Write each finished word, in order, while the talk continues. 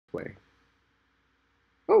Play.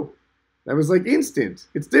 Oh, that was like instant.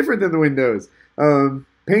 It's different than the Windows.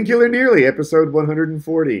 Painkiller Nearly, episode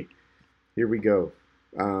 140. Here we go.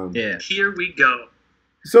 Um, Yeah. Here we go.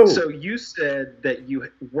 so, So you said that you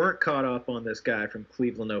weren't caught up on this guy from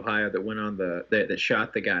Cleveland, Ohio, that went on that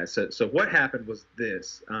shot the guy. So what happened was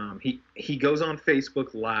this: he goes on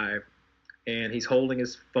Facebook Live, and he's holding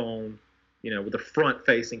his phone, with the front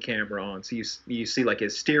facing camera on. So you see like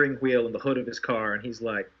his steering wheel and the hood of his car, and he's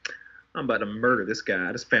like, "I'm about to murder this guy.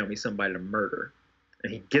 I just found me somebody to murder."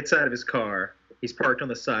 And he gets out of his car. He's parked on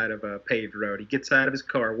the side of a paved road. He gets out of his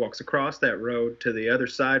car, walks across that road to the other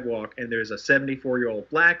sidewalk, and there's a 74-year-old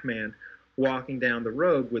black man walking down the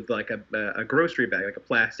road with like a grocery bag, like a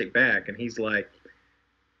plastic bag. And he's like,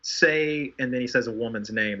 say, and then he says a woman's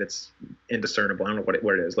name that's indiscernible. I don't know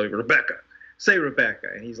what it is, like Rebecca. Say Rebecca.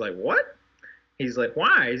 And he's like, what? He's like,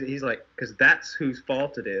 why? He's like, because that's whose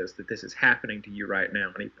fault it is that this is happening to you right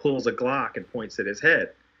now. And he pulls a Glock and points at his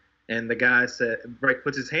head. And the guy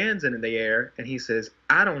puts his hands in the air, and he says,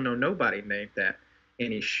 I don't know nobody named that.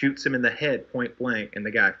 And he shoots him in the head point blank, and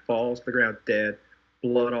the guy falls to the ground dead,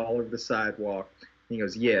 blood all over the sidewalk. And he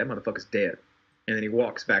goes, yeah, that motherfucker's dead. And then he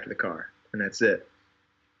walks back to the car, and that's it.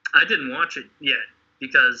 I didn't watch it yet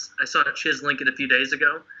because I saw Chiz link it a few days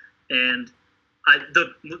ago, and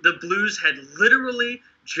the Blues had literally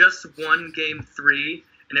just won Game 3,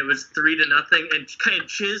 and it was 3-0. And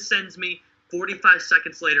Chiz sends me 45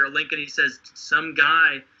 seconds later a link, and he says some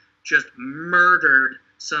guy just murdered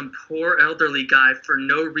some poor elderly guy for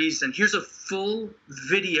no reason. Here's a full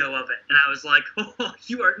video of it, and I was like, "Oh,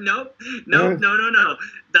 you are no, not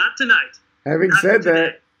tonight." Having Not said today.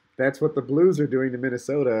 that, that's what the Blues are doing to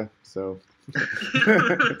Minnesota. So,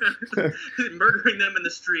 Murdering them in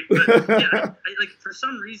the street. But yeah, I like for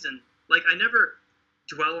some reason, like I never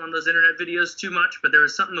dwell on those internet videos too much, but there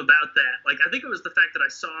was something about that. Like I think it was the fact that I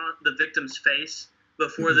saw the victim's face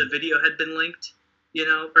before the video had been linked,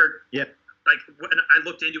 or Yeah. like when I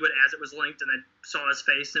looked into it as it was linked and I saw his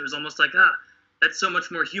face, and it was almost like, that's so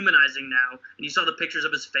much more humanizing now. And you saw the pictures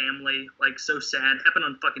of his family, like so sad. It happened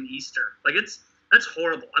on fucking Easter. Like that's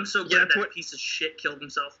horrible. I'm so glad that piece of shit killed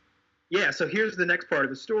himself. Yeah, so here's the next part of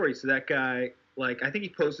the story. So that guy, like, I think he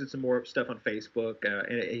posted some more stuff on Facebook,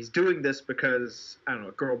 and he's doing this because, I don't know,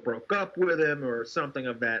 a girl broke up with him or something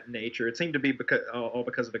of that nature. It seemed to be all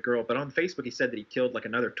because of a girl. But on Facebook, he said that he killed like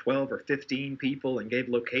another 12 or 15 people and gave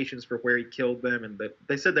locations for where he killed them. And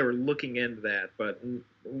they said they were looking into that, but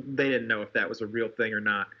they didn't know if that was a real thing or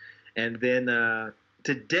not. And then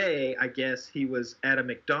today, I guess he was at a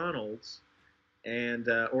McDonald's and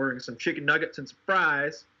ordering some chicken nuggets and some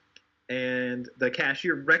fries. And the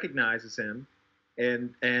cashier recognizes him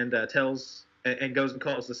and tells and goes and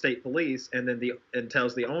calls the state police, and then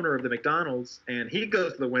tells the owner of the McDonald's, and he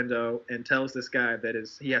goes to the window and tells this guy that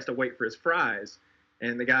he has to wait for his fries,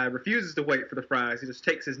 and the guy refuses to wait for the fries. He just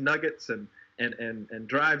takes his nuggets and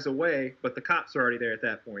drives away, but the cops are already there at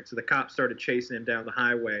that point. So the cops started chasing him down the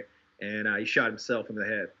highway, and he shot himself in the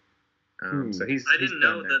head. So I didn't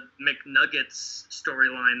know the McNuggets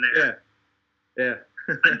storyline there. Yeah.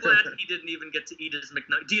 I'm glad he didn't even get to eat his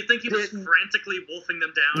McNugget. Do you think he was frantically wolfing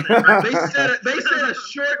them down? They said a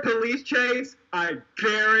short police chase. I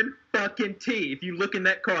guarantee. If you look in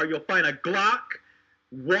that car, you'll find a Glock,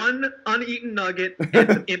 one uneaten nugget,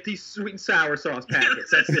 and some empty sweet and sour sauce packets.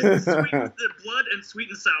 That's it. The blood and sweet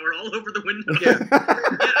and sour all over the window. Yeah.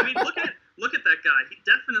 I mean, look at that guy. He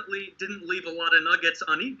definitely didn't leave a lot of nuggets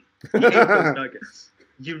uneaten. He ate those nuggets.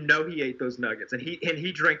 You know he ate those nuggets, and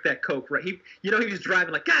he drank that Coke. Right? He was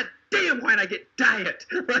driving like, God damn, why'd I get diet?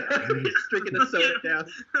 He's drinking the soda down.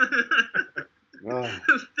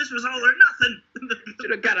 This was all or nothing.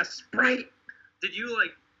 Should have got a Sprite. Did you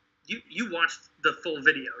you watched the full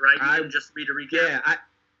video, right? You didn't just read a recap.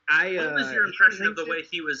 Yeah, what was your impression of the way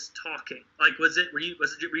he was talking? Like, were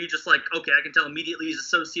you just like, okay, I can tell immediately he's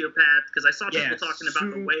a sociopath? Because I saw people talking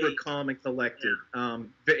about the way super calm and collected. Yeah.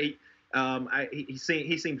 He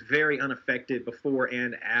seemed very unaffected before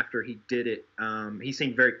and after he did it. He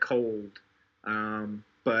seemed very cold,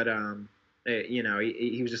 but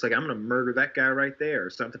he was just like, I'm gonna murder that guy right there, or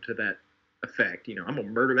something to that effect. I'm gonna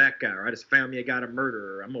murder that guy, or I just found me a guy to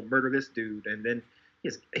murder, or I'm gonna murder this dude. And then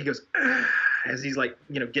he goes as he's like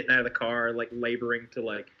getting out of the car, like laboring to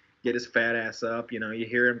like get his fat ass up. You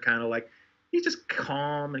hear him kind of like he's just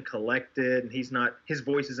calm and collected, and his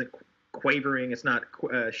voice isn't quavering, it's not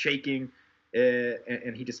shaking,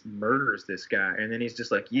 and he just murders this guy, and then he's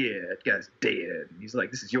just like, yeah, that guy's dead, and he's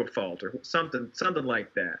like, this is your fault, or something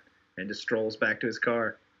like that, and just strolls back to his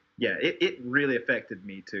car. Yeah, it really affected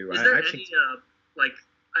me too. Is there any like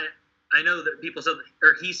I know that people said,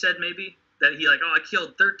 or he said maybe that he like, oh, I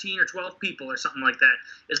killed 13 or 12 people or something like that.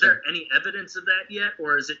 Is there any evidence of that yet,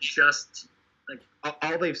 or is it just like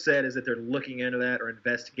all they've said is that they're looking into that or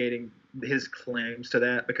investigating his claims to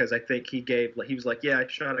that, because I think he was like, yeah, I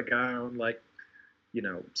shot a guy on like, you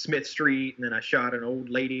know, Smith Street, and then I shot an old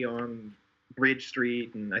lady on Bridge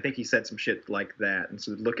Street, and I think he said some shit like that, and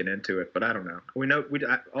so looking into it, but I don't know. All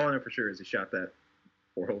I know for sure is he shot that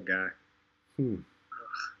poor old guy.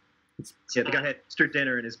 Yeah, the guy had Easter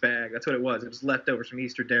dinner in his bag. That's what it was. It was leftovers from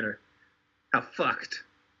Easter dinner. How fucked.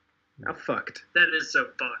 How fucked. That is so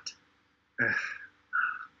fucked.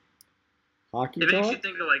 Hockey It makes you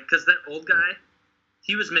think of like, because that old guy,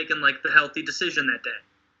 he was making like the healthy decision that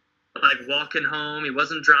day. Like walking home, he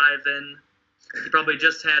wasn't driving. He probably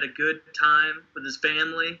just had a good time with his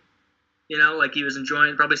family. You know, like he was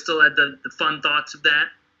enjoying, probably still had the fun thoughts of that.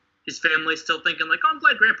 His family's still thinking like, oh, I'm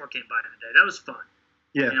glad Grandpa came by today. That was fun.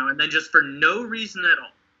 Yeah. You know, and then just for no reason at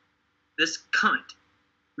all, this cunt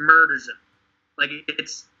murders him. Like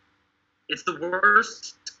it's the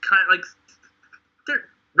worst kind. Like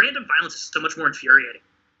random violence is so much more infuriating.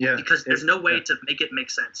 Yeah. Because there's no way to make it make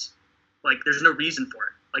sense. Like there's no reason for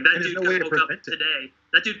it. Like that dude could have woke up today.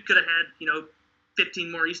 That dude could have had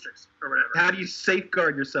 15 more Easters or whatever. How do you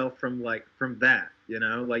safeguard yourself from that? You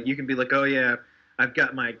know, like you can be like, oh yeah, I've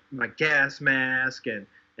got my gas mask and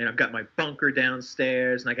I've got my bunker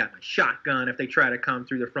downstairs, and I got my shotgun if they try to come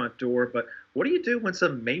through the front door. But what do you do when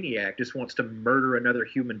some maniac just wants to murder another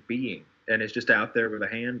human being and is just out there with a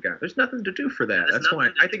handgun? There's nothing to do for that. That's why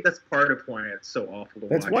I think that's part of why it's so awful to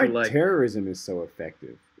watch. That's why terrorism is so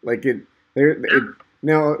effective. Like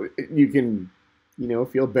now you can,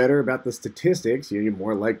 feel better about the statistics. You're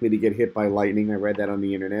more likely to get hit by lightning. I read that on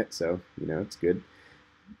the internet, so it's good.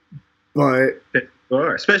 But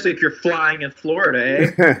especially if you're flying in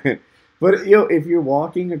Florida, eh? But if you're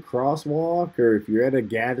walking a crosswalk, or if you're at a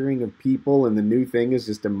gathering of people, and the new thing is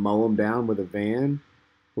just to mow them down with a van,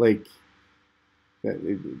 like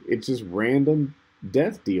it's just random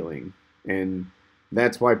death dealing, and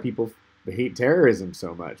that's why people hate terrorism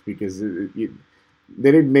so much, because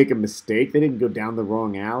they didn't make a mistake. They didn't go down the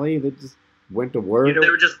wrong alley. They just went to work. They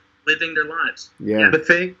were just living their lives. Yeah. The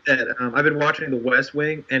thing that I've been watching The West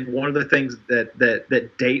Wing, and one of the things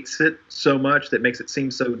that dates it so much, that makes it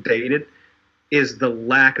seem so dated, is the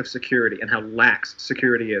lack of security and how lax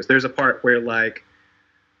security is. There's a part where, like,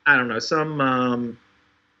 I don't know, some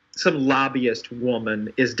lobbyist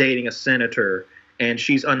woman is dating a senator, and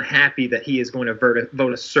she's unhappy that he is going to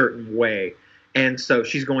vote a certain way. And so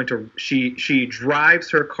she drives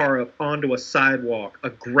her car up onto a sidewalk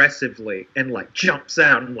aggressively and like jumps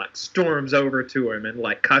out and like storms over to him and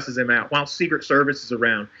like cusses him out while Secret Service is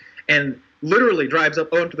around, and literally drives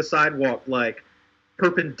up onto the sidewalk like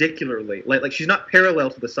perpendicularly, like she's not parallel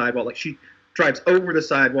to the sidewalk, like she drives over the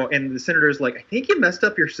sidewalk, and the senator's like, I think you messed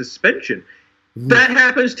up your suspension. That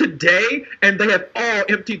happens today, and they have all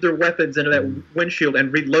emptied their weapons into that windshield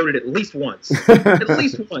and reloaded at least once. At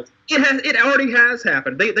least once. It already has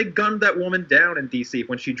happened. They gunned that woman down in D.C.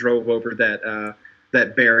 when she drove over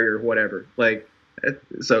that barrier or whatever. Like,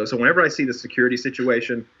 so whenever I see the security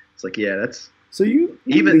situation, it's like, yeah, that's... So you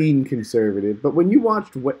lean conservative, but when you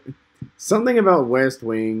watched something about West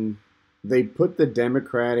Wing, they put the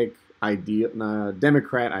Democrat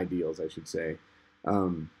ideals, I should say,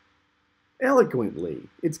 eloquently.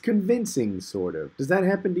 It's convincing, sort of. Does that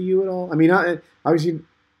happen to you at all? I mean, obviously,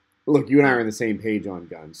 look, you and I are on the same page on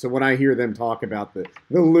guns. So when I hear them talk about the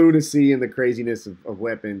lunacy and the craziness of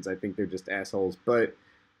weapons, I think they're just assholes. But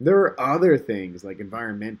there are other things, like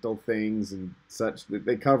environmental things and such, that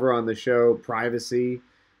they cover on the show, privacy,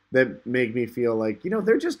 that make me feel like,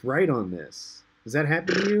 they're just right on this. Does that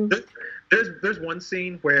happen to you? There's one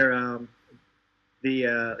scene where...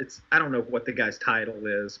 it's I don't know what the guy's title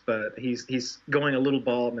is, but he's going a little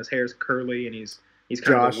bald and his hair's curly, and he's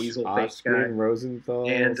kind of a weasel face guy. Rosenthal,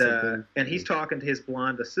 and he's talking to his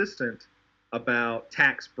blonde assistant about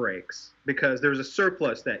tax breaks, because there was a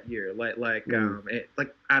surplus that year, like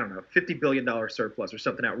I don't know, $50 billion surplus or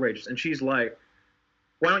something outrageous, and she's like,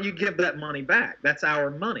 why don't you give that money back? That's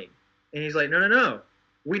our money. And he's like, no.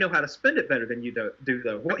 We know how to spend it better than you do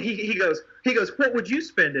though. What he goes, what would you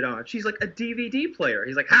spend it on? She's like, a DVD player.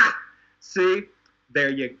 He's like, ha! See?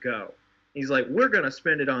 There you go. He's like, we're going to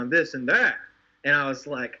spend it on this and that. And I was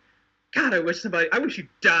like, God, I wish you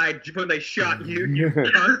died when they shot you.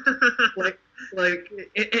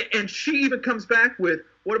 And she even comes back with,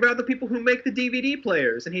 what about the people who make the DVD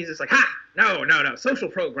players? And he's just like, ha! No. Social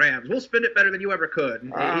programs. We'll spend it better than you ever could.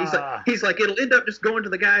 And he's like, it'll end up just going to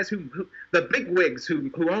the guys who the big wigs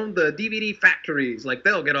who own the DVD factories. Like,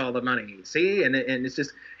 they'll get all the money. See? And it's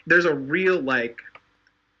just, there's a real, like,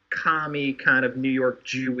 commie kind of New York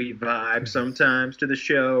Jewy vibe sometimes to the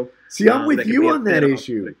show. See, I'm with that can you be a on that bit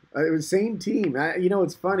issue. It was same team.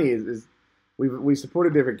 What's funny is we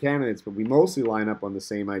supported different candidates, but we mostly line up on the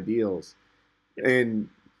same ideals. And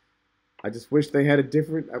I just wish they had a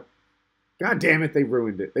different. God damn it, they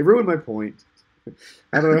ruined it. They ruined my point.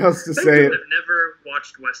 I don't know how else to say it. I've never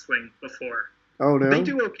watched West Wing before. Oh no, They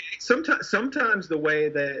do okay. Sometimes the way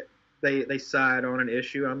that they side on an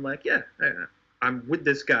issue, I'm like, yeah, I'm with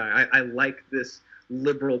this guy. I like this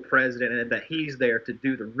liberal president, and that he's there to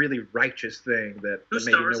do the really righteous thing that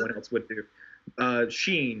maybe no one else would do. Martin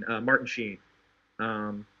Sheen,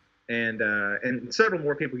 and several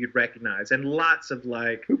more people you'd recognize, and lots of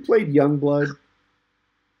like. Who played Youngblood?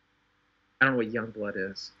 I don't know what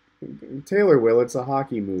Youngblood is. Taylor will. It's a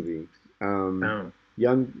hockey movie. No.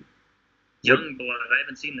 Youngblood. I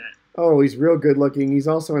haven't seen that. Oh, he's real good looking. He's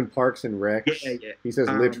also in Parks and Rec. Yeah. He says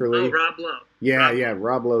literally. Oh, Rob Lowe. Yeah.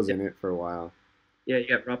 Rob Lowe's in it for a while. Yeah, you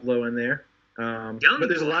got Rob Lowe in there. But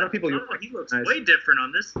there's a lot of people. Oh, he looks way different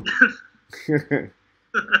on this. Wow.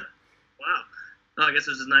 Oh, I guess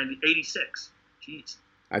this is 86. Jeez.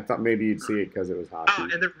 I thought maybe you'd see it because it was hockey. Oh,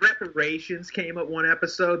 and the reparations came up one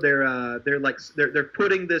episode. They're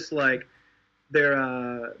putting this like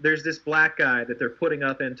there's this black guy that they're putting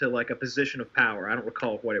up into like a position of power. I don't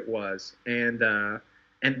recall what it was, and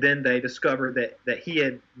then they discovered that he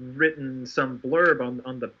had written some blurb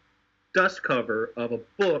on the dust cover of a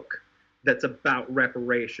book that's about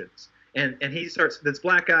reparations. And he starts, this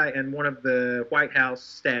black guy and one of the White House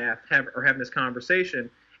staff are having this conversation,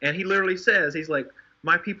 and he literally says, he's like,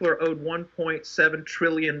 my people are owed $1.7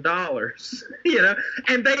 trillion,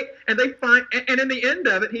 and they find, and in the end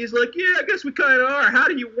of it, he's like, yeah, I guess we kind of are. How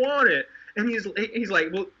do you want it? And he's like,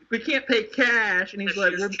 well, we can't pay cash. And he's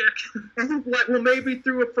like, well, maybe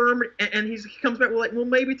through affirmative, and he comes back with like, well,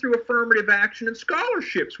 maybe through affirmative action and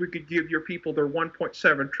scholarships, we could give your people their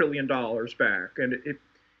 $1.7 trillion back. And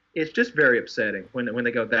it's just very upsetting when they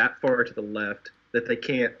go that far to the left that they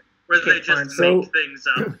can't. Where they just make things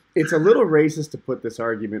up. It's a little racist to put this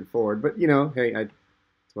argument forward, but hey, that's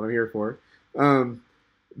what I'm here for.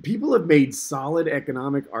 People have made solid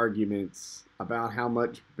economic arguments about how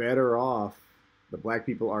much better off the black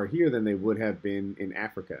people are here than they would have been in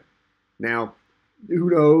Africa. Now, who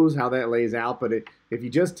knows how that lays out, but if you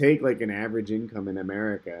just take like an average income in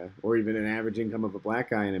America, or even an average income of a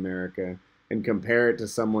black guy in America, and compare it to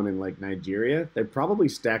someone in like Nigeria, they probably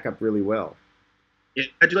stack up really well. Yeah,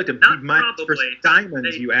 how'd you like to be my first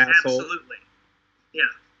diamonds, you asshole? Absolutely. Yeah.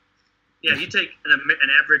 Yeah, you take an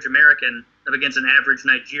average American up against an average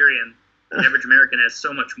Nigerian. An average American has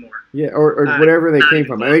so much more. Yeah, or whatever they came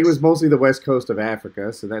from. I think it was mostly the west coast of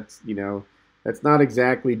Africa, so that's that's not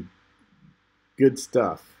exactly good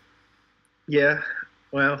stuff. Yeah,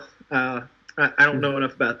 well, I don't know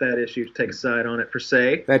enough about that issue to take a side on it per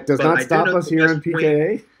se. That does not stop us here on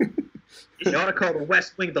PKA. You ought to call the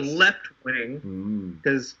West Wing the left wing,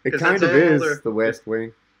 because it kind of is the West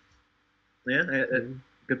Wing. Yeah,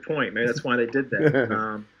 good point. Maybe that's why they did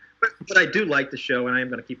that. But I do like the show, and I am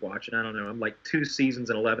going to keep watching. I don't know. I'm like 2 seasons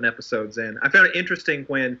and 11 episodes in. I found it interesting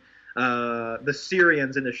when the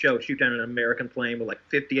Syrians in the show shoot down an American plane with like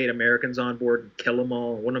 58 Americans on board and kill them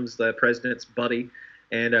all. One of them's the president's buddy.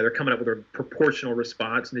 And they're coming up with a proportional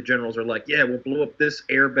response, and the generals are like, "Yeah, we'll blow up this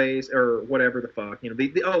air base or whatever the fuck,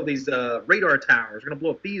 these radar towers. We're gonna blow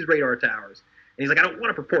up these radar towers." And he's like, "I don't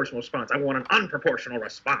want a proportional response. I want an unproportional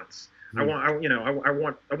response. I want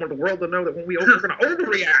the world to know that when we're gonna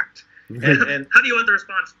overreact." And how do you want the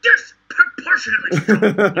response? Disproportionately.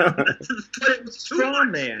 But it was straw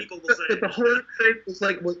man. But the whole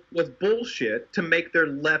thing was bullshit to make their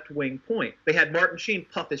left wing point. They had Martin Sheen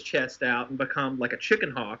puff his chest out and become like a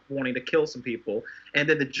chicken hawk, wanting to kill some people. And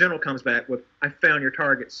then the general comes back with, "I found your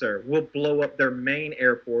target, sir. We'll blow up their main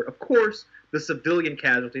airport." Of course, the civilian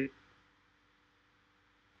casualty.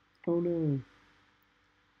 Oh no.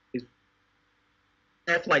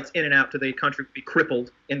 All flights in and out to the country will be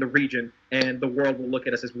crippled in the region, and the world will look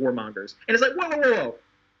at us as warmongers. And it's like, whoa.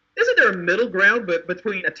 Isn't there a middle ground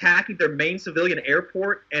between attacking their main civilian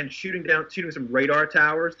airport and shooting some radar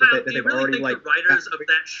towers that do you they've really already think the writers of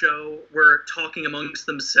that show were talking amongst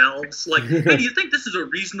themselves? Like, hey, do you think this is a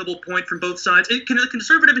reasonable point from both sides? Can a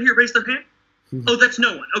conservative in here raise their hand? Oh, that's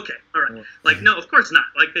no one. Okay, all right. Like, no, of course not.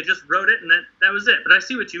 Like, they just wrote it, and that was it. But I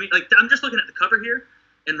see what you mean. Like, I'm just looking at the cover here.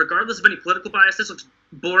 And regardless of any political bias, this looks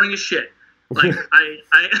boring as shit. Like,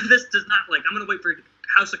 this does not, like, I'm going to wait for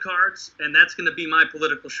House of Cards, and that's going to be my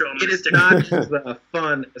political show. It is not as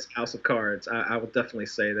fun as House of Cards. I will definitely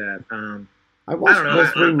say that. I watched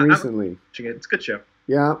West Wing recently. It's a good show.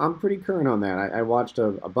 Yeah, I'm pretty current on that. I watched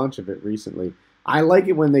a bunch of it recently. I like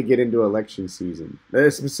it when they get into election season.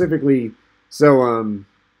 Specifically, so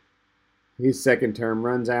his second term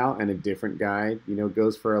runs out and a different guy,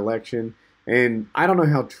 goes for election. And I don't know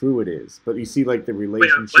how true it is, but you see like the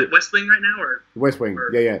relationship. Wait, West Wing right now, or West Wing?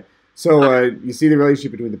 Yeah. So you see the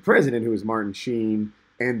relationship between the president, who is Martin Sheen,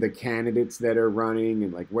 and the candidates that are running,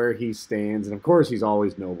 and like where he stands. And of course, he's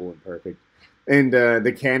always noble and perfect. And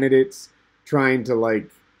the candidates trying to like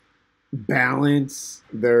balance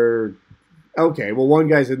their. Okay, well, one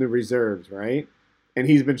guy's in the reserves, right? And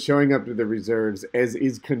he's been showing up to the reserves as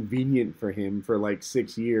is convenient for him for like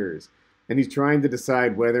 6 years. And he's trying to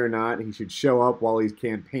decide whether or not he should show up while he's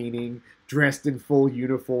campaigning, dressed in full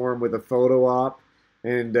uniform with a photo op.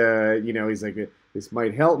 And, he's like, this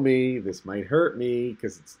might help me, this might hurt me,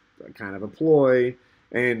 because it's kind of a ploy.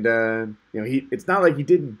 And, it's not like he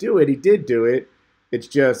didn't do it. He did do it. It's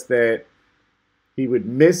just that he would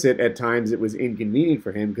miss it at times. It was inconvenient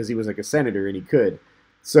for him because he was like a senator and he could.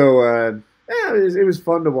 So, it was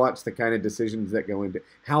fun to watch the kind of decisions that go into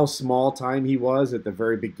how small time he was at the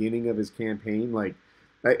very beginning of his campaign. Like,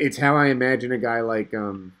 it's how I imagine a guy like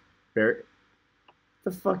Barry.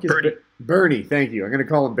 The fuck is Bernie? Thank you. I'm gonna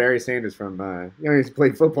call him Barry Sanders from. He's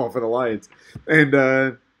played football for the Lions, and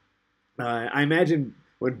I imagine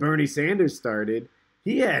when Bernie Sanders started,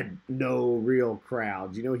 he had no real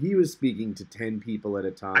crowds. He was speaking to 10 people at a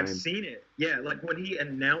time. I've seen it. Yeah, like when he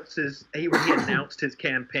announced his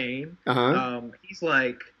campaign. He's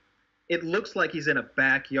like, it looks like he's in a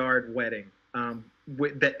backyard wedding. And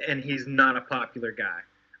he's not a popular guy.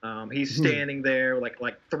 He's standing there like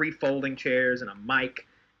 3 folding chairs and a mic,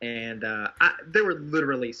 and there were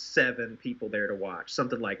literally 7 people there to watch,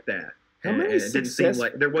 something like that. How many? And it didn't seem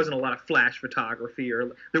like there wasn't a lot of flash photography,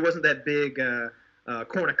 or there wasn't that big.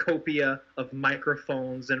 Cornucopia of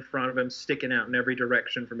microphones in front of him sticking out in every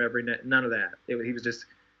direction from every net. None of that. He was just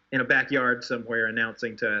in a backyard somewhere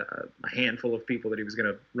announcing to a handful of people that he was going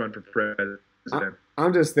to run for president.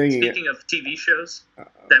 I'm just thinking. Speaking of TV shows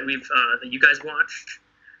that you guys watched,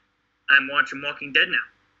 I'm watching Walking Dead now,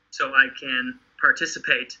 so I can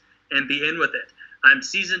participate and be in with it. I'm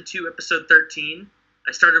season 2, episode 13.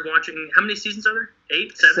 I started watching. How many seasons are there?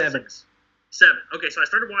 8, 7, 7. 6? 7. Okay, so I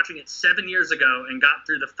started watching it 7 years ago and got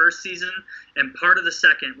through the first season and part of the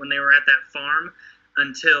second when they were at that farm,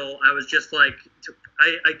 until I was just like,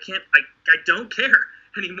 I don't care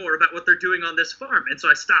anymore about what they're doing on this farm. And so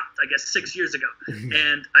I stopped, I guess, 6 years ago.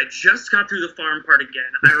 And I just got through the farm part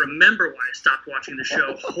again. I remember why I stopped watching the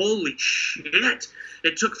show. Holy shit.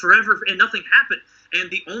 It took forever and nothing happened.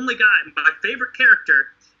 And the only guy, my favorite character,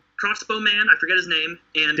 Crossbow Man, I forget his name,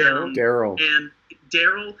 and Daryl. And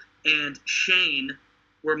Daryl and Shane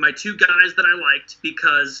were my 2 guys that I liked,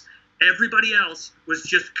 because everybody else was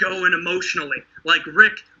just going emotionally. Like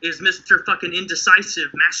Rick is Mr. fucking indecisive,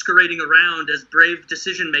 masquerading around as brave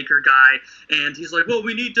decision maker guy, and he's like, well,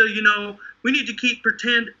 we need to keep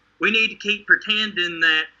pretending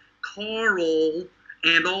that Carl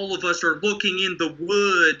and all of us are looking in the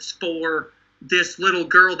woods for this little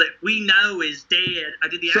girl that we know is dead. I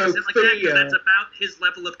did the accent like that because that's about his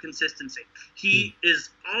level of consistency. He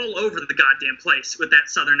is all over the goddamn place with that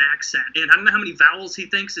southern accent. And I don't know how many vowels he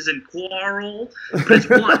thinks is in quarrel, but it's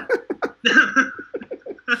 1.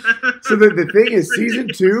 So the thing is, season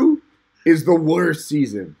 2 is the worst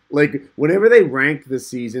season. Like, whenever they rank the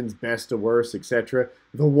seasons, best to worst, etc.,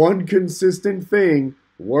 the one consistent thing,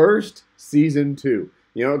 worst, season 2.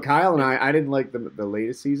 Kyle and I didn't like the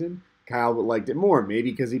latest season. Kyle liked it more,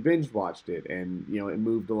 maybe because he binge watched it and it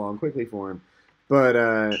moved along quickly for him. But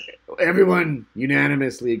everyone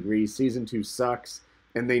unanimously agrees season 2 sucks,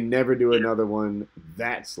 and they never do another one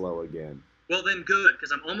that slow again. Well, then good,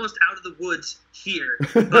 because I'm almost out of the woods here.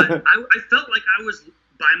 But I felt like I was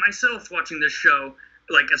by myself watching this show,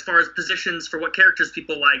 like as far as positions for what characters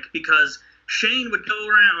people like, because Shane would go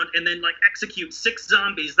around and then like execute 6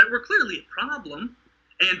 zombies that were clearly a problem.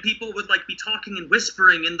 And people would, like, be talking and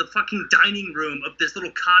whispering in the fucking dining room of this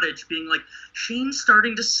little cottage, being like, Shane's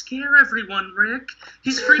starting to scare everyone, Rick.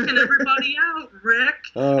 He's freaking everybody out, Rick.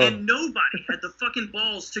 Oh. And nobody had the fucking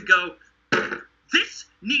balls to go, this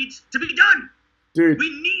needs to be done. Dude.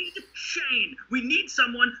 We need Shane. We need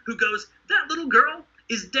someone who goes, that little girl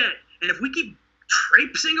is dead. And if we keep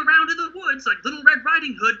traipsing around in the woods like Little Red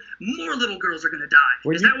Riding Hood, more little girls are going to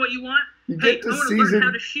die. Is that what you want? Hey, I want to learn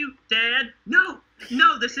how to shoot, Dad. No,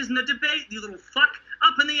 this isn't a debate, you little fuck.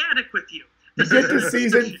 Up in the attic with you. You get to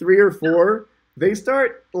season 3 or 4, they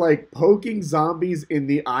start, like, poking zombies in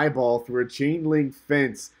the eyeball through a chain link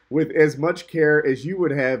fence with as much care as you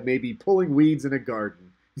would have maybe pulling weeds in a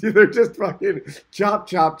garden. They're just fucking chop,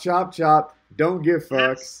 chop, chop, chop, don't give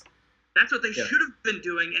fucks. That's what they Yeah. should have been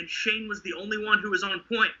doing, and Shane was the only one who was on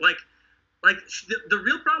point. The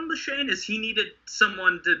real problem with Shane is he needed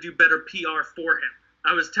someone to do better PR for him.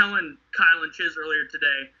 I was telling Kyle and Chiz earlier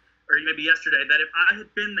today, or maybe yesterday, that if I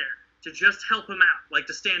had been there to just help him out, like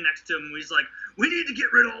to stand next to him, and he's like, "We need to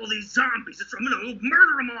get rid of all these zombies. I'm gonna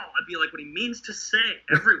murder them all." I'd be like, what he means to say,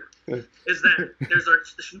 everyone, is that there's a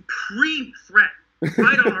supreme threat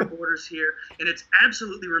right on our borders here, and it's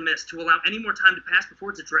absolutely remiss to allow any more time to pass before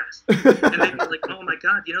it's addressed. And they'd be like, "Oh my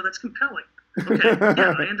God, that's compelling." Okay,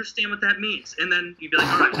 yeah, I understand what that means. And then you'd be like,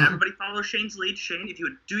 "All right, everybody follow Shane's lead. Shane, if you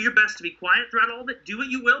would do your best to be quiet throughout all of it, do what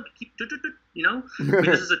you will, but keep, I mean,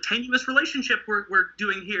 this is a tenuous relationship we're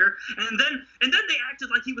doing here." And then they acted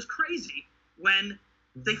like he was crazy when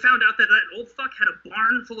they found out that old fuck had a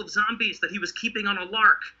barn full of zombies that he was keeping on a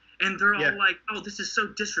lark. And they're all like, "Oh, this is so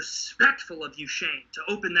disrespectful of you, Shane, to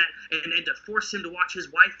open that and to force him to watch his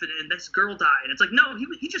wife and this girl die." And it's like, no,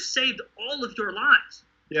 he just saved all of your lives.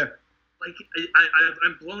 Yeah. Like,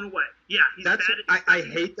 I'm blown away. Yeah, he's bad. I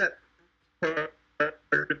hate that part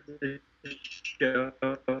of the show.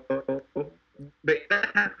 But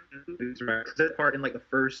that happens, right? That part in like the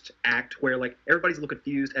first act where like everybody's a little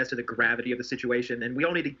confused as to the gravity of the situation, and we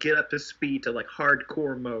all need to get up to speed to like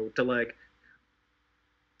hardcore mode, to like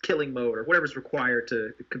killing mode, or whatever's required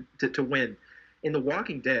to win. In The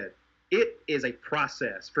Walking Dead, it is a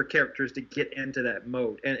process for characters to get into that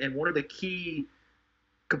mode, and one of the key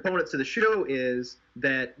components to the show is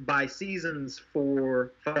that by seasons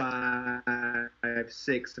 4, 5,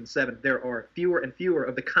 6, and 7, there are fewer and fewer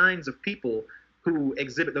of the kinds of people who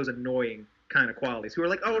exhibit those annoying kind of qualities, who are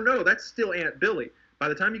like, "Oh no, that's still Aunt Billy." By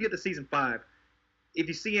the time you get to season 5, if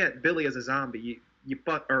you see Aunt Billy as a zombie, you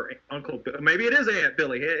fuck, or Uncle Bill, maybe it is Aunt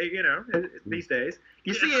Billy, these days.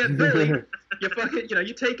 You see Aunt Billy, you fucking,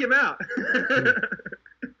 you take him out.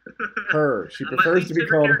 Her. She prefers to be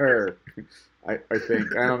called her. I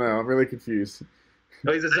think. I don't know. I'm really confused.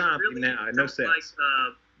 Oh, he's a zombie really now. No sense. Like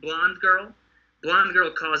Blonde Girl. Blonde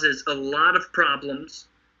Girl causes a lot of problems.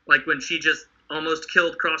 Like when she just almost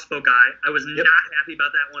killed Crossbow Guy. I was not happy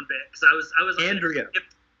about that one bit, because I was like, Andrea.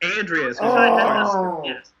 Andrea. Oh.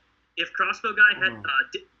 Yes. If Crossbow Guy had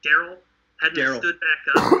Daryl hadn't stood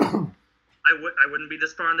back up, I wouldn't be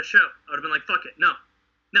this far on the show. I would have been like, "Fuck it, no."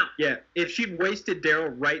 Yeah, if she'd wasted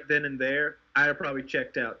Daryl right then and there, I'd have probably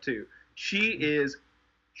checked out too. She is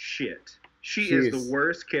shit. She is the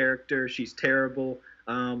worst character. She's terrible.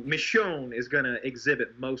 Michonne is gonna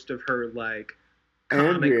exhibit most of her like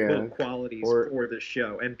comic book qualities for this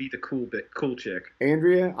show and be the cool chick.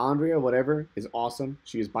 Andrea, whatever, is awesome.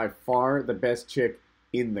 She is by far the best chick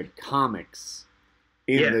in the comics.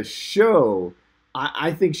 In the show,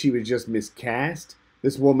 I think she was just miscast.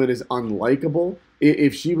 This woman is unlikable.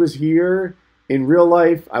 If she was here in real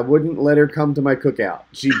life, I wouldn't let her come to my cookout.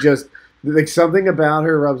 She just, like, something about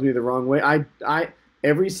her rubs me the wrong way. I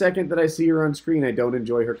every second that I see her on screen, I don't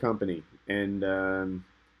enjoy her company. And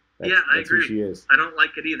that's agree. Who she is. I don't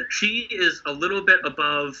like it either. She is a little bit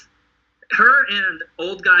above her and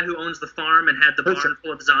old guy who owns the farm and had the barn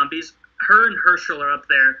full of zombies. Her and Herschel are up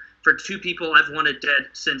there for two people I've wanted dead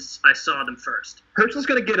since I saw them first. Herschel's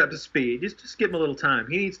going to get up to speed. Just give him a little time.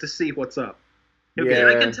 He needs to see what's up. Yeah,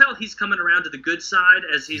 I can tell he's coming around to the good side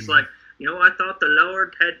as he's like, I thought the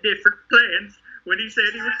Lord had different plans when he said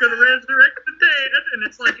he was going to resurrect the dead. And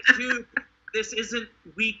it's like, dude, this isn't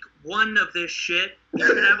week 1 of this shit. You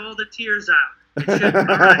should have all the tears out. It should,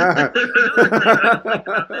 another thing I don't like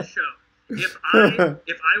about this show. If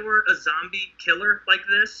I were a zombie killer like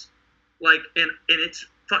this, like, and it's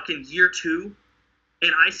fucking year 2,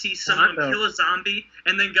 and I see someone kill a zombie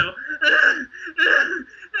and then go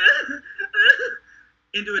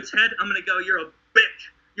into its head, I'm gonna go, "You're a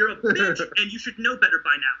bitch. You're a bitch," and you should know better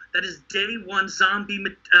by now. That is day 1 zombie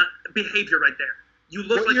behavior right there. You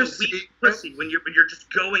look like a weak pussy when you're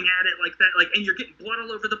just going at it like that, like, and you're getting blood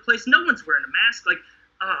all over the place. No one's wearing a mask. Like,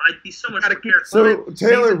 I'd be so much more careful. So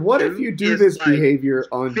Taylor, what if you do this behavior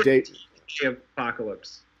on day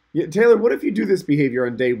apocalypse? Yeah, Taylor, what if you do this behavior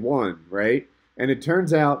on day 1, right? And it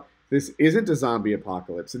turns out this isn't a zombie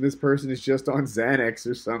apocalypse, and this person is just on Xanax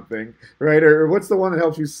or something, right? Or what's the one that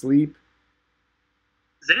helps you sleep?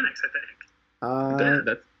 Xanax, I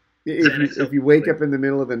think. If you wake up in the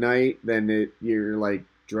middle of the night, then you're like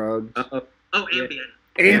drugged. Oh, Ambien.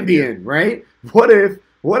 Ambien, right? What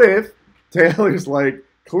if Taylor's like,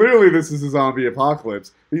 clearly this is a zombie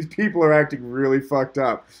apocalypse. These people are acting really fucked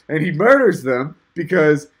up, and he murders them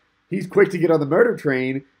because he's quick to get on the murder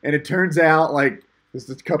train, and it turns out like there's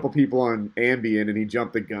just a couple people on Ambien, and he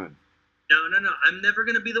jumped the gun. No. I'm never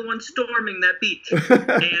going to be the one storming that beach.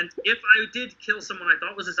 And if I did kill someone I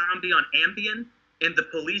thought was a zombie on Ambien, and the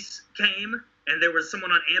police came and there was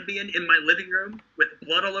someone on Ambien in my living room with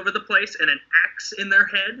blood all over the place and an axe in their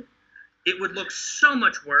head, it would look so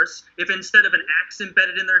much worse if instead of an axe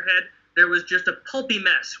embedded in their head, there was just a pulpy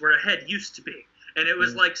mess where a head used to be. And it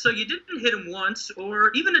was like, so you didn't hit him once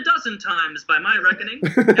or even a dozen times by my reckoning.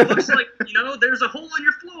 It looks like, there's a hole in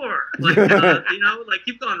your floor. Like, like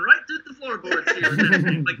you've gone right through the floorboards here with that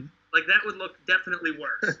thing. Like that would look definitely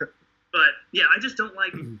worse. But yeah, I just don't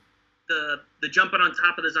like the jumping on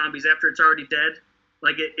top of the zombies after it's already dead.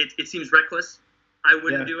 Like it seems reckless. I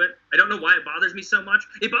wouldn't do it. I don't know why it bothers me so much.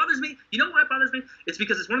 It bothers me. You know why it bothers me? It's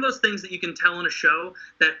because it's one of those things that you can tell in a show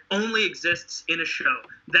that only exists in a show.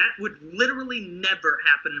 That would literally never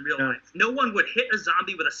happen in real life. No one would hit a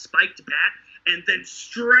zombie with a spiked bat and then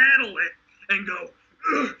straddle it and go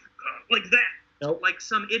like that. Nope. Like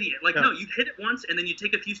some idiot. Like no, you hit it once and then you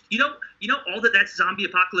take a few. You know all that zombie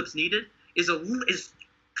apocalypse needed is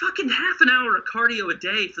fucking half an hour of cardio a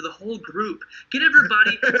day for the whole group. Get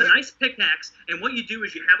everybody a nice pickaxe, and what you do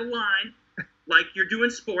is you have a line, like you're doing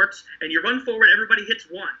sports, and you run forward, everybody hits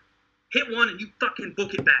one. Hit one, and you fucking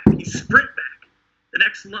book it back. You sprint back. The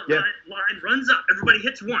next line runs up, everybody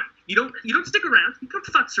hits one. You don't stick around. You don't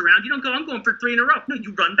futz around. You don't go, I'm going for 3 in a row. No,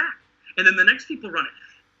 you run back. And then the next people run it.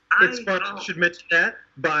 It's funny you should mention that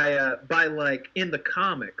by like in the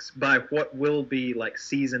comics, by what will be like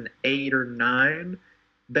season 8 or 9,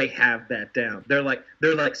 they have that down. They're like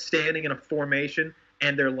standing in a formation,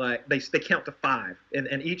 and they're like they count to 5,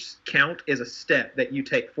 and each count is a step that you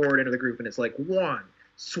take forward into the group, and it's like 1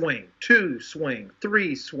 swing, 2 swing,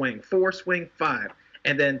 3 swing, 4 swing, 5,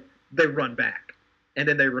 and then they run back, and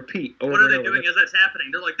then they repeat over and over. What are they doing as that's happening?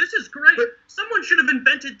 They're like, this is great. Someone should have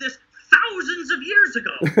invented this thousands of years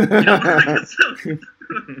ago.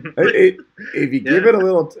 If you give it a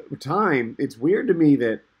little time, it's weird to me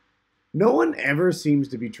that no one ever seems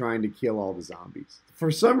to be trying to kill all the zombies.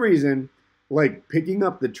 For some reason, like, picking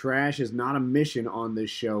up the trash is not a mission on this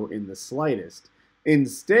show in the slightest.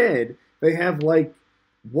 Instead, they have, like,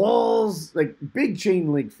 walls, like, big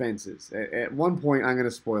chain link fences. At one point, I'm going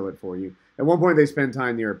to spoil it for you. At one point, they spend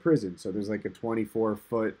time near a prison, so there's, like, a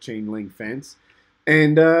 24-foot chain link fence.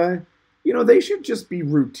 And, they should just be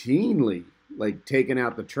routinely, like, taking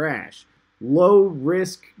out the trash.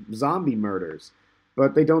 Low-risk zombie murders.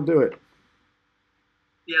 But they don't do it.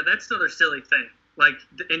 Yeah, that's another silly thing. Like,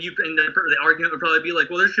 and the argument would probably be like,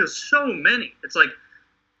 well, there's just so many. It's like,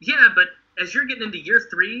 yeah, but as you're getting into year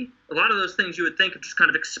 3, a lot of those things you would think have just kind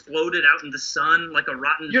of exploded out in the sun like a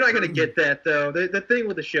rotten. You're not going to get that, though. The thing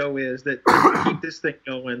with the show is that to keep this thing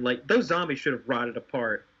going, like, those zombies should have rotted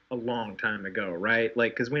apart a long time ago, right?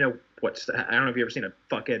 Like, because we know I don't know if you've ever seen a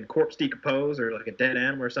fucking corpse decompose or like a dead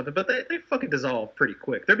animal or something, but they fucking dissolve pretty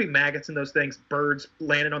quick. There'd be maggots in those things, birds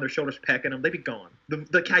landing on their shoulders pecking them. They'd be gone.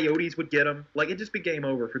 The coyotes would get them. Like, it'd just be game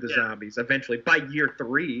over for the zombies eventually by year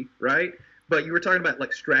 3, right? But you were talking about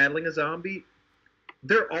like straddling a zombie.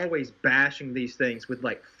 They're always bashing these things with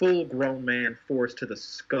like full grown man force to the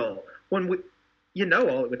skull. When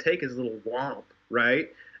all it would take is a little womp,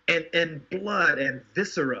 right? And blood and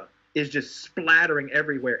viscera is just splattering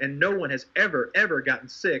everywhere, and no one has ever gotten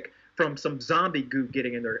sick from some zombie goo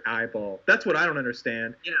getting in their eyeball. That's what I don't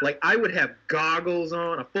understand. Yeah. Like, I would have goggles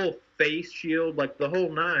on, a full face shield, like the whole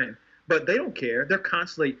 9, but they don't care. They're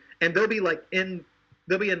constantly, and they'll be in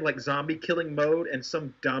like zombie killing mode, and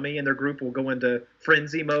some dummy in their group will go into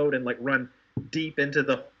frenzy mode and like run deep into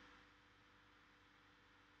the.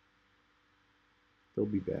 They'll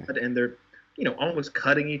be back, and they're almost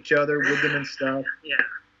cutting each other with them and stuff. Yeah.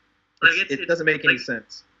 Like it doesn't make any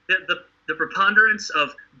sense. The preponderance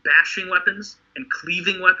of bashing weapons and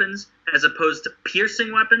cleaving weapons as opposed to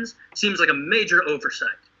piercing weapons seems like a major oversight.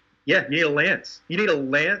 Yeah, you need a lance. You need a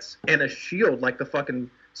lance and a shield like the fucking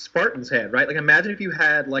Spartans had, right? Like, imagine if you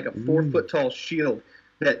had like a 4-foot tall shield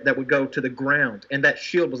that would go to the ground, and that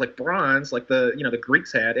shield was like bronze, like the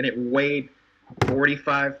Greeks had, and it weighed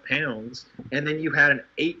 45 pounds, and then you had an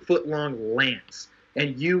 8-foot long lance.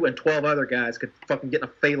 And you and 12 other guys could fucking get in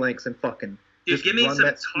a phalanx and fucking just give me some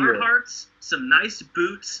Carhartts, some nice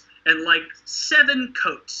boots, and like 7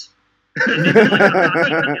 coats. And then like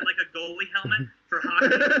a goalie helmet for hockey.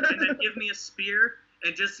 And then give me a spear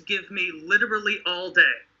and just give me literally all day.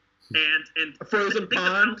 And a frozen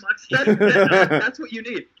pond. That's what you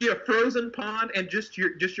need. You need a frozen pond and just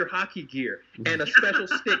your hockey gear and a special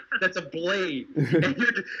stick that's a blade, and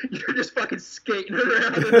you're just fucking skating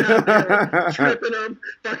around and out there, tripping them,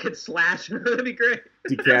 fucking slashing them. That'd be great.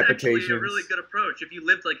 Decapitations. That's actually a really good approach. If you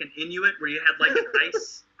lived like an Inuit where you had like an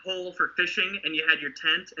ice hole for fishing and you had your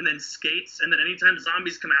tent and then skates, and then anytime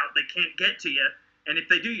zombies come out, they can't get to you. And if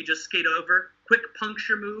they do, you just skate over, quick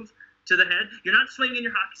puncture move to the head. You're not swinging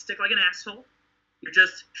your hockey stick like an asshole. You're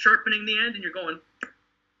just sharpening the end and you're going,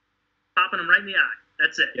 popping them right in the eye.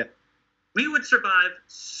 That's it. Yeah. We would survive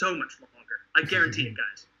so much longer. I guarantee it,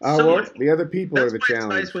 guys. The other people That's are the why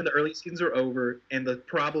challenge. it's nice when the early seasons are over and the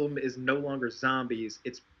problem is no longer zombies,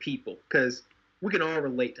 it's people. Because we can all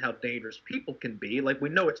relate to how dangerous people can be. Like, we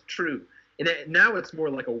know it's true. And now it's more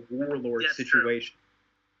like a warlord situation.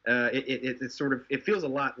 It's sort of, it feels a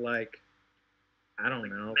lot like, I don't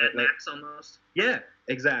know. Mad Max almost. Yeah,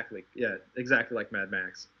 exactly. Yeah, exactly like Mad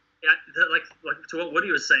Max. Yeah, like to what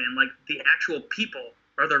Woody was saying, like the actual people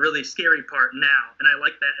are the really scary part now, and I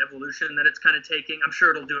like that evolution that it's kind of taking. I'm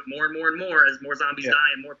sure it'll do it more and more and more as more zombies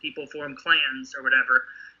die and more people form clans or whatever.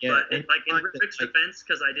 Yeah, but like in Rick's defense,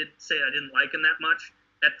 because I did say I didn't like him that much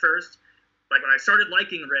at first. Like when I started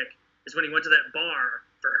liking Rick is when he went to that bar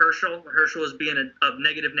for Herschel, when Herschel was being a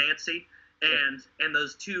negative Nancy, and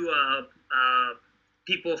those two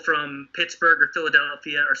people from Pittsburgh or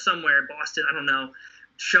Philadelphia or somewhere, Boston, I don't know,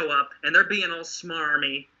 show up, and they're being all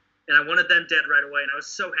smarmy, and I wanted them dead right away, and I was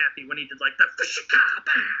so happy when he did like the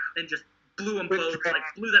and just blew them both, like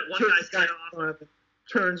blew that one guy's head off.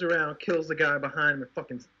 Turns around, kills the guy behind him, and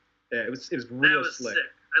fucking, yeah, it was real slick. Sick.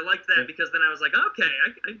 I liked that because then I was like,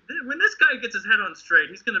 okay, when this guy gets his head on straight,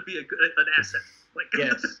 he's going to be an asset. Like,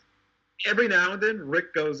 yes. Every now and then,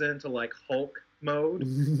 Rick goes into like Hulk mode,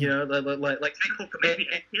 you know, like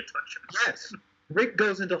Hulkamania. Yes, Rick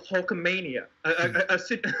goes into Hulkamania,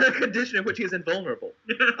 a condition in which he is invulnerable.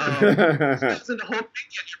 He goes into Hulkamania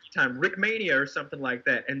every time, Rickmania or something like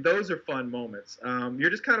that, and those are fun moments. You're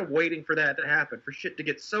just kind of waiting for that to happen, for shit to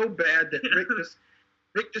get so bad that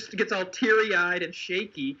Rick just gets all teary-eyed and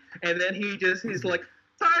shaky, and then he's like,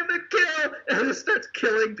 time to kill, and just starts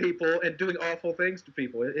killing people and doing awful things to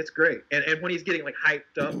people. It's great. And when he's getting like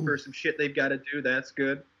hyped up for some shit they've got to do, that's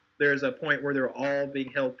good. There's a point where they're all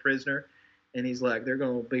being held prisoner, and he's like, they're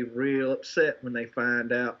going to be real upset when they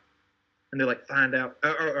find out. And they're like, find out,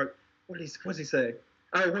 or what's he say?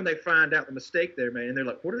 Oh, when they find out the mistake they're made, and they're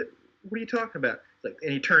like, what are you talking about? Like,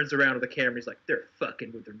 and he turns around to the camera, he's like, they're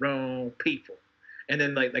fucking with the wrong people. And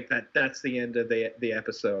then like that's the end of the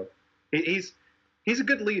episode. He's a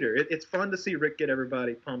good leader. It's fun to see Rick get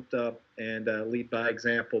everybody pumped up and lead by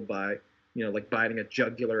example by, you know, like biting a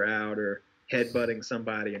jugular out or headbutting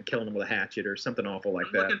somebody and killing them with a hatchet or something awful like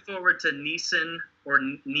that. I'm looking forward to Neeson or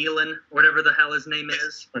Nealon, whatever the hell his name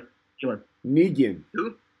is. Negan.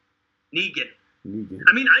 Who? Negan. Negan.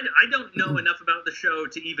 I mean, I don't know enough about the show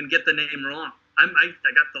to even get the name wrong. I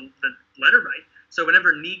got the letter right. So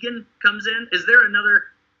whenever Negan comes in, is there another...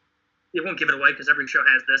 It won't give it away because every show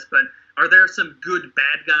has this, but are there some good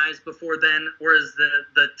bad guys before then, or is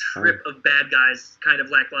the trip of bad guys kind of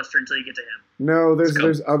lackluster until you get to him? No,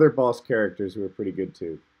 there's other boss characters who are pretty good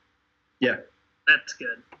too. Yeah. That's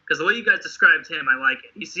good. Because the way you guys described him, I like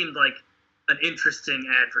it. He seemed like an interesting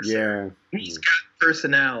adversary. Yeah. He's got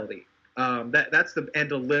personality. That's and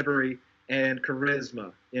delivery and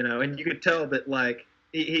charisma, you know, and you could tell that like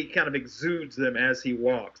he kind of exudes them as he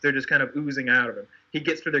walks. They're just kind of oozing out of him. He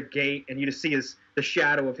gets through their gate, and you just see the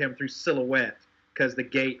shadow of him through silhouette because the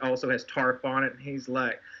gate also has tarp on it. And he's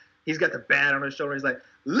got the bat on his shoulder. He's like,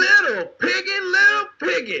 little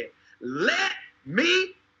piggy, let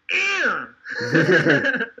me in.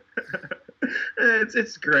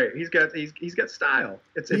 It's great. He's got style.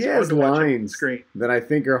 He has lines that I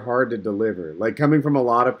think are hard to deliver. Like coming from a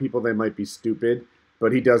lot of people, they might be stupid,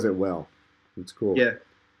 but he does it well. It's cool. Yeah.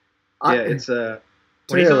 It's when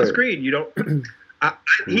he's on screen, you don't.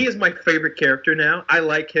 He is my favorite character now. I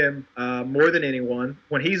like him more than anyone.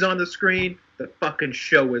 When he's on the screen, the fucking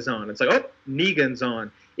show is on. It's like, oh, Negan's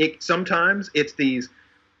on. Sometimes it's these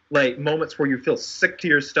like moments where you feel sick to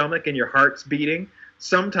your stomach and your heart's beating.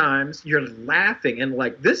 Sometimes you're laughing and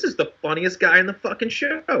like, this is the funniest guy in the fucking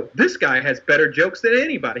show. This guy has better jokes than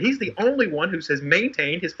anybody. He's the only one who has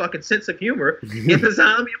maintained his fucking sense of humor in the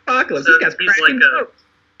zombie apocalypse. So this guy's cracking jokes.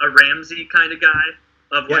 A Ramsey kind of guy.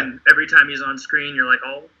 When every time he's on screen, you're like,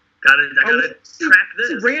 oh, I gotta track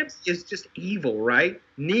this. Ramsey is just evil, right?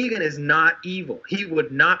 Negan is not evil. He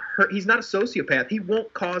would not hurt. He's not a sociopath. He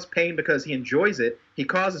won't cause pain because he enjoys it. He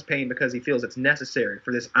causes pain because he feels it's necessary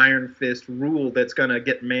for this iron fist rule that's going to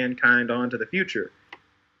get mankind onto the the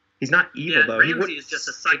He's not evil, though. Ramsey is just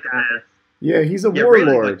a psychopath. Yeah, he's a warlord.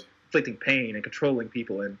 Really, like, inflicting pain and controlling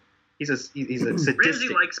people, and he's a sadistic. Ramsey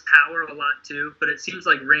likes power a lot too, but it seems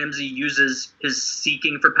like Ramsey uses his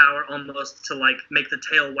seeking for power almost to like make the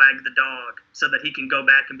tail wag the dog, so that he can go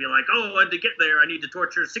back and be like, "Oh, and to get there, I need to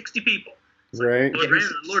torture 60 people." It's right. Like,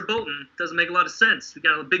 Lord Bolton doesn't make a lot of sense. We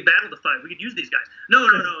got a big battle to fight. We could use these guys. No.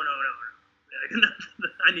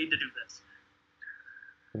 I need to do this.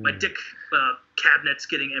 My dick cabinet's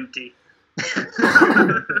getting empty.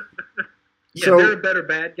 Yeah, So- there are better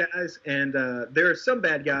bad guys, and there are some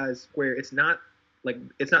bad guys where it's not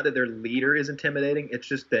that their leader is intimidating. It's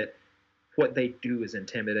just that what they do is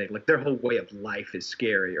intimidating. Like their whole way of life is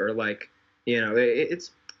scary, or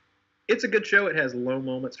it's a good show. It has low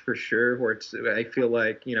moments for sure, where I feel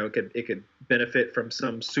like it could benefit from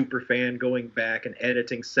some super fan going back and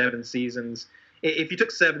editing 7 seasons. If you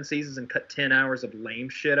took 7 seasons and cut 10 hours of lame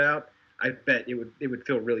shit out, I bet it would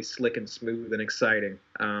feel really slick and smooth and exciting.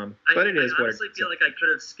 But it is I what honestly it is. feel like I could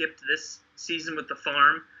have skipped this season with the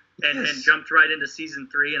farm and Yes. jumped right into season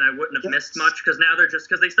 3, and I wouldn't have Yes. missed much, because now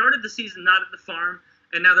because they started the season not at the farm,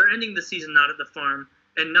 and now they're ending the season not at the farm,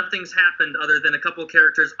 and nothing's happened other than a couple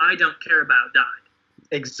characters I don't care about died.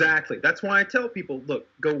 Exactly. That's why I tell people, look,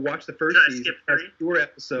 go watch the first Should I season. skip It has 3? 4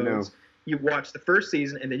 episodes. No. You watch the first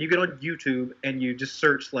season, and then you get on YouTube and you just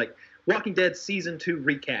search like Walking Dead season 2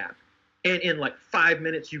 recap, and in like 5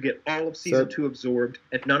 minutes you get all of season 2 absorbed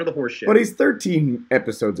and none of the horse shit. But he's 13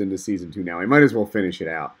 episodes into season 2 now. He might as well finish it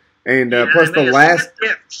out. And Yeah, plus I the may as last,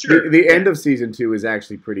 well. Yeah, sure. the Yeah, end of season 2 is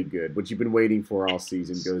actually pretty good. What you've been waiting for all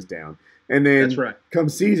season goes down. And then that's right. come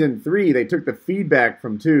season 3, they took the feedback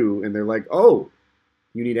from 2, and they're like, oh,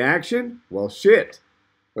 you need action? Well, shit.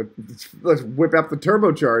 Let's whip up the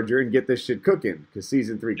turbocharger and get this shit cooking, because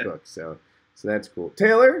season 3 Yeah. cooks. So that's cool.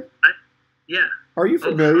 Taylor, Yeah. are you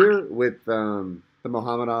Oh, familiar with the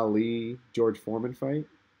Muhammad Ali George Foreman fight?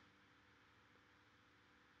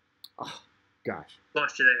 Oh, gosh.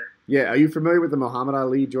 Lost you there. Yeah, are you familiar with the Muhammad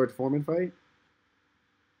Ali George Foreman fight?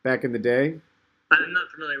 Back in the day? I'm not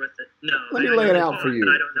familiar with it. No. Let me I lay know it they out fought, for you.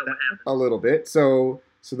 But I don't know what happened. A little bit. So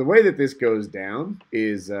the way that this goes down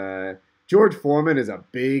is George Foreman is a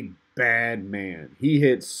big, bad man. He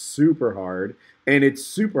hits super hard, and it's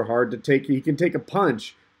super hard to take. He can take a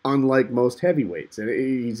punch, unlike most heavyweights. And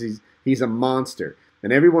he's a monster.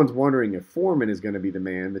 And everyone's wondering if Foreman is going to be the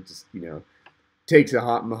man that just, takes a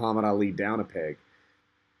hot Muhammad Ali down a peg.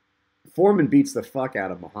 Foreman beats the fuck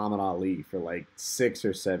out of Muhammad Ali for like 6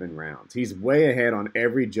 or 7 rounds. He's way ahead on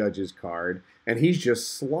every judge's card, and he's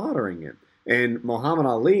just slaughtering him. And Muhammad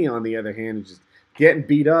Ali, on the other hand, is just getting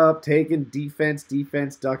beat up, taking defense,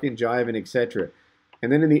 ducking, jiving, etc.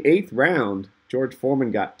 And then in the 8th round, George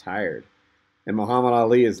Foreman got tired. And Muhammad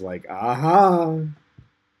Ali is like, aha,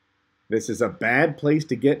 this is a bad place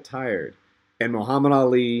to get tired. And Muhammad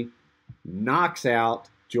Ali knocks out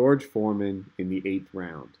George Foreman in the 8th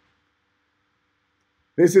round.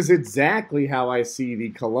 This is exactly how I see the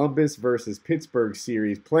Columbus versus Pittsburgh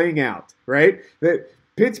series playing out, right? That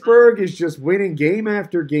Pittsburgh is just winning game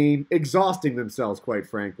after game, exhausting themselves, quite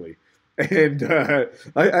frankly. And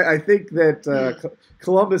I think that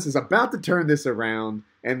Columbus is about to turn this around,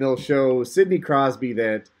 and they'll show Sidney Crosby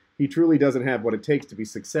that he truly doesn't have what it takes to be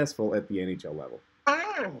successful at the NHL level.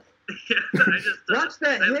 Oh, Yeah, I just watch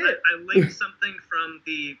that hit. I linked something from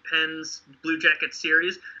the Pens Blue Jackets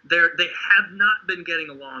series. They have not been getting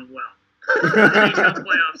along well. The NHL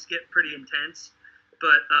playoffs get pretty intense.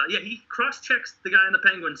 But, he cross-checks the guy in the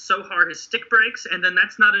Penguins so hard his stick breaks, and then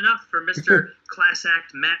that's not enough for Mr. Class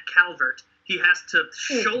Act Matt Calvert. He has to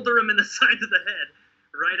shoulder him in the side of the head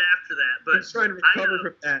right after that. But he's trying to recover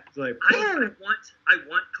from that. It's like, I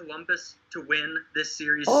want Columbus to win this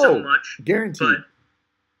series so much. Guaranteed. But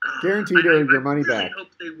Guaranteed or your money really back. I hope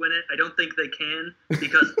they win it. I don't think they can,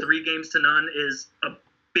 because 3 games to none is a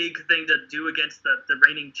big thing to do against the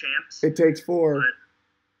reigning champs. It takes 4. But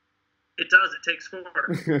it does. It takes 4.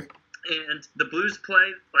 And the Blues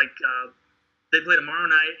play, they play tomorrow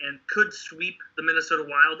night and could sweep the Minnesota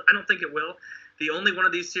Wild. I don't think it will. The only one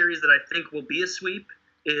of these series that I think will be a sweep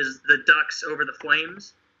is the Ducks over the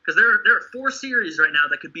Flames. Because there are 4 series right now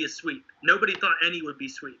that could be a sweep. Nobody thought any would be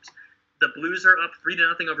sweeps. The Blues are up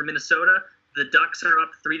 3-0 over Minnesota. The Ducks are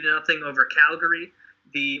up 3-0 over Calgary.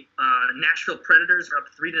 The Nashville Predators are up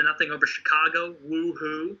 3-0 over Chicago.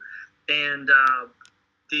 Woo-hoo. And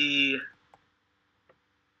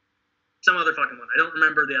some other fucking one. I don't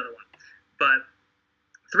remember the other one. But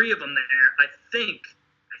 3 of them there. I think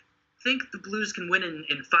the Blues can win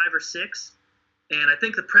in 5 or 6. And I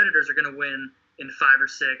think the Predators are going to win in 5 or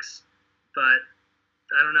 6. But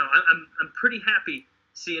I don't know. I'm pretty happy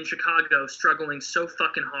seeing Chicago struggling so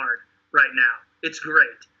fucking hard right now. It's great.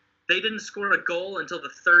 They didn't score a goal until the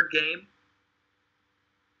 3rd game,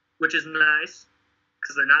 which is nice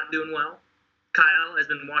because they're not doing well. Kyle has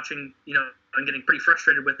been watching, and getting pretty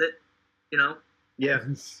frustrated with it, yeah,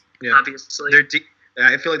 obviously.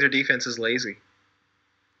 I feel like their defense is lazy.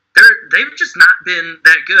 They've just not been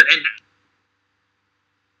that good.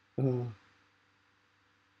 And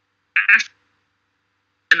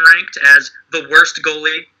ranked as the worst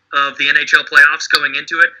goalie of the NHL playoffs going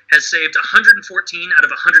into it, has saved 114 out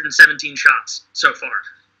of 117 shots so far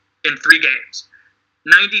in 3 games.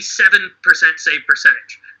 97% save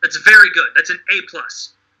percentage. That's very good. That's an A+.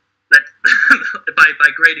 That by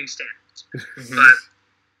grading standards. But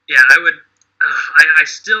yeah, I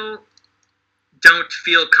still don't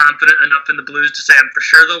feel confident enough in the Blues to say I'm for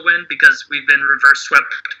sure they'll win because we've been reverse swept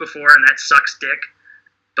before and that sucks dick.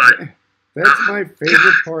 But that's my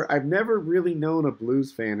favorite part. I've never really known a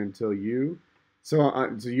Blues fan until you. So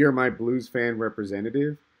you're my Blues fan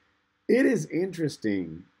representative. It is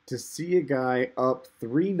interesting to see a guy up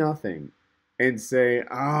 3-0 and say,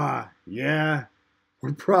 yeah,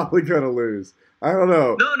 we're probably going to lose. I don't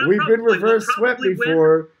know. No, We've been reverse swept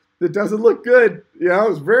before. That doesn't look good. It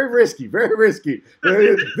was very risky, very risky.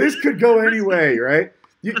 This could go any way, right?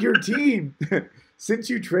 Your team, since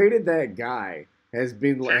you traded that guy, had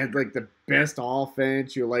like the best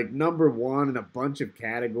offense. You're like number 1 in a bunch of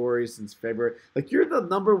categories since February. Like you're the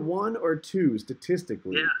number 1 or 2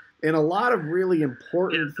 statistically in a lot of really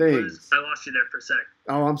important things. I lost you there for a sec.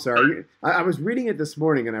 Oh, I'm sorry. I was reading it this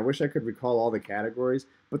morning, and I wish I could recall all the categories,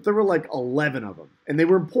 but there were like 11 of them, and they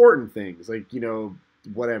were important things, like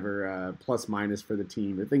whatever, plus minus for the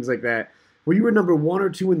team or things like that, where you were number 1 or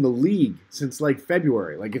 2 in the league since like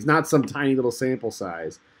February. Like it's not some tiny little sample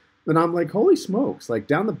size. And I'm like, holy smokes, like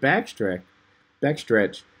down the backstretch,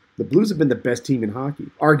 the Blues have been the best team in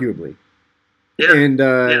hockey, arguably. Yeah, and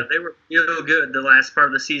they were real good the last part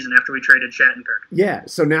of the season after we traded Shattenkirk. Yeah,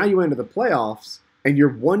 so now you enter the playoffs, and you're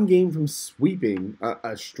 1 game from sweeping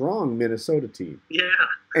a strong Minnesota team. Yeah.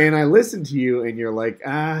 And I listen to you, and you're like,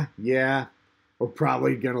 yeah, we're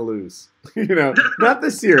probably going to lose. Not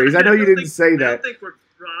the series. I know you didn't say that. I don't think we're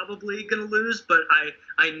probably going to lose, but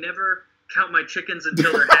I never count my chickens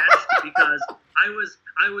until they're hatched because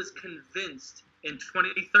I was convinced in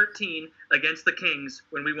 2013 against the Kings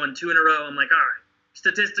when we won 2 in a row. I'm like, all right,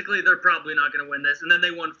 statistically they're probably not going to win this, and then they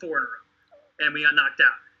won 4 in a row, and we got knocked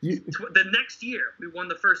out. The next year we won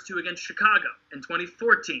the first 2 against Chicago. In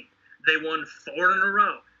 2014 they won 4 in a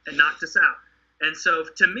row and knocked us out. And so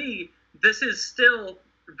to me, this is still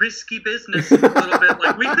risky business a little bit.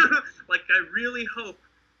 Like I really hope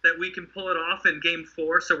that we can pull it off in Game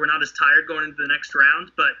 4, so we're not as tired going into the next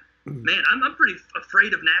round. But man, I'm pretty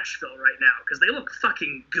afraid of Nashville right now because they look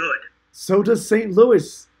fucking good. So does St.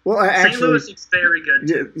 Louis. Well, St. Louis looks very good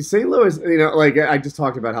too. Yeah, St. Louis, like I just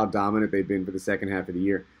talked about how dominant they've been for the second half of the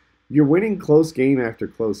year. You're winning close game after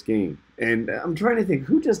close game, and I'm trying to think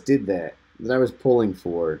who just did that I was pulling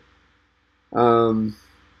for. UNC.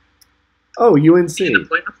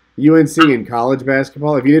 UNC in college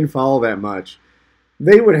basketball. If you didn't follow that much,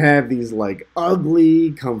 they would have these like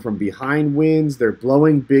ugly come from behind wins. They're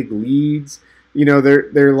blowing big leads.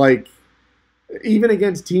 They're like, even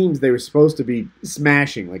against teams they were supposed to be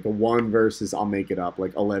smashing, like a 1 versus, I'll make it up,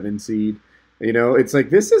 like 11 seed. It's like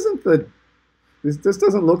this doesn't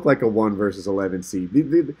look like a 1 versus 11 seed.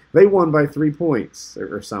 They won by 3 points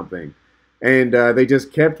or something. And they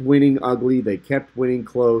just kept winning ugly. They kept winning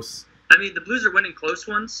close. I mean, the Blues are winning close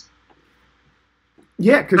ones.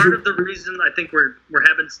 Yeah, because part of the reason I think we're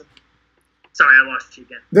having some. Sorry, I lost you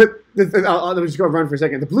again. I'll just go run for a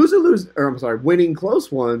second. The Blues are winning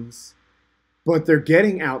close ones, but they're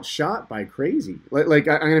getting outshot by crazy. Like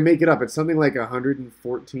I'm gonna make it up. It's something like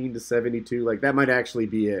 114-72. Like that might actually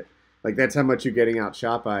be it. Like that's how much you're getting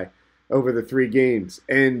outshot by over the 3 games.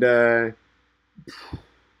 And I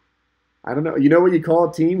don't know. You know what you call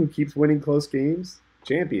a team who keeps winning close games?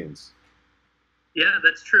 Champions. Yeah,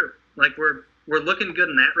 that's true. Like we're looking good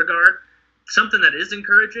in that regard. Something that is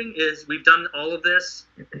encouraging is we've done all of this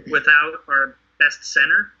without our best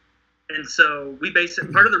center. And so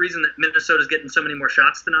part of the reason that Minnesota's getting so many more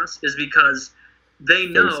shots than us is because they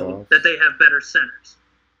know that they have better centers.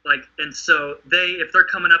 And so if they're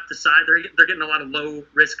coming up the side, they're getting a lot of low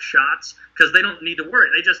risk shots because they don't need to worry.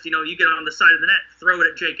 They just, you get on the side of the net, throw it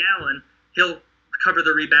at Jake Allen, he'll cover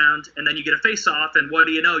the rebound, and then you get a face off, and what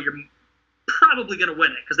do you know? You're probably going to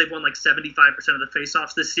win it because they've won like 75% of the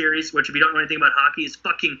face-offs this series, which if you don't know anything about hockey is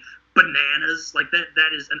fucking bananas. Like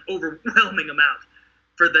that is an overwhelming amount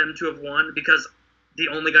for them to have won because the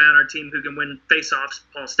only guy on our team who can win face-offs,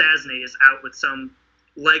 Paul Stastny, is out with some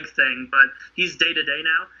leg thing, but he's day-to-day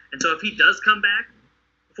now. And so if he does come back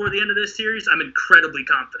before the end of this series, I'm incredibly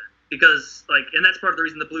confident because and that's part of the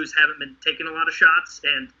reason the Blues haven't been taking a lot of shots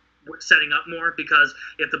and setting up more, because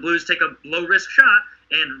if the Blues take a low-risk shot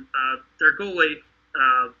and their goalie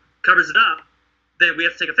covers it up, then we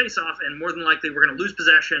have to take a face-off, and more than likely we're going to lose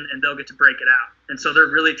possession, and they'll get to break it out. And so they're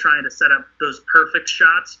really trying to set up those perfect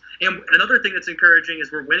shots. And another thing that's encouraging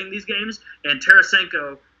is we're winning these games, and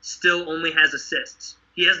Tarasenko still only has assists.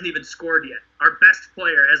 He hasn't even scored yet. Our best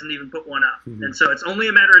player hasn't even put one up. And so it's only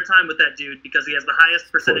a matter of time with that dude because he has the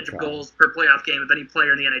highest percentage of goals per playoff game of any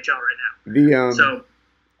player in the NHL right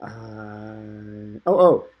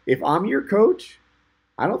now. If I'm your coach,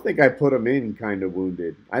 I don't think I put him in kind of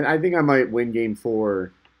wounded. I think I might win game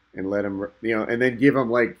 4 and let him, and then give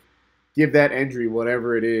that injury,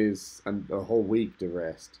 whatever it is, a whole week to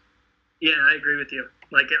rest. Yeah, I agree with you.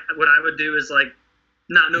 Like, what I would do is, like,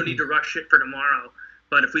 no need to rush it for tomorrow.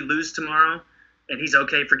 But if we lose tomorrow and he's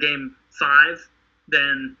okay for game 5,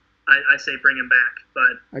 then I say bring him back.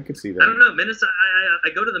 But I could see that. I don't know. Minnesota. I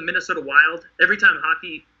go to the Minnesota Wild. Every time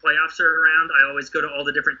hockey playoffs are around, I always go to all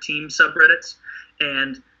the different team subreddits.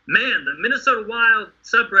 And, man, the Minnesota Wild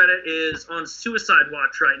subreddit is on suicide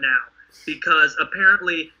watch right now because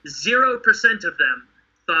apparently 0% of them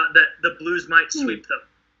thought that the Blues might sweep them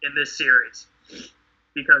in this series.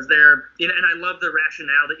 Because they're, and I love the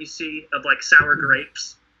rationale that you see of, like, sour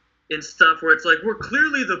grapes and stuff where it's like, we're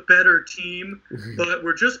clearly the better team, but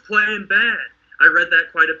we're just playing bad. I read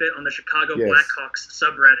that quite a bit on the Chicago Blackhawks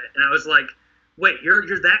subreddit, and I was like, wait, you're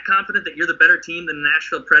that confident that you're the better team than the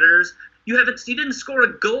Nashville Predators? You didn't score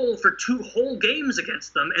a goal for 2 whole games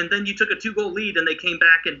against them, and then you took a 2-goal lead, and they came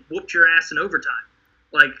back and whooped your ass in overtime.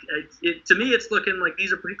 Like, to me, it's looking like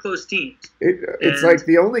these are pretty close teams. It's like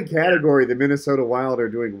the only category the Minnesota Wild are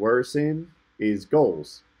doing worse in is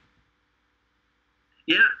goals.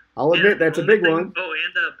 Yeah. I'll admit that's a big one. Oh,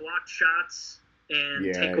 and blocked shots and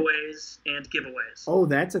takeaways and giveaways. Oh,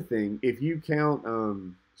 that's a thing. If you count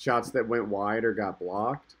shots that went wide or got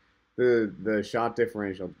blocked, the shot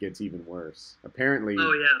differential gets even worse. Apparently,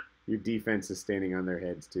 your defense is standing on their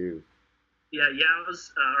heads, too. Yeah,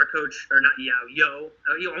 Yao's our coach, or not Yao, Yo.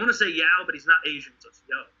 I want to say Yao, but he's not Asian, so it's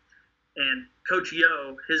Yo. And Coach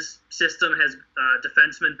Yo, his system has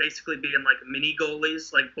defensemen basically being like mini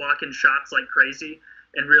goalies, like blocking shots like crazy,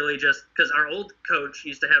 and really just because our old coach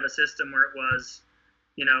used to have a system where it was,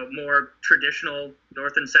 more traditional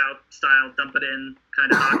North and South style, dump it in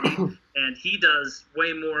kind of hockey, and he does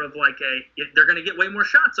way more of like they're going to get way more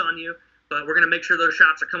shots on you, but we're going to make sure those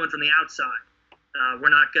shots are coming from the outside. We're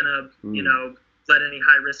not going to, let any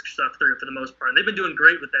high-risk stuff through for the most part. And they've been doing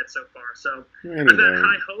great with that so far. So I've got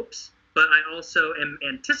high hopes, but I also am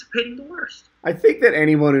anticipating the worst. I think that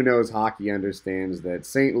anyone who knows hockey understands that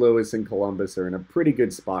St. Louis and Columbus are in a pretty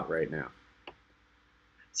good spot right now.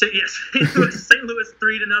 So, yes, St. Louis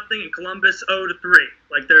 3-0 and Columbus 0-3.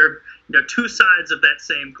 Like they're 2 sides of that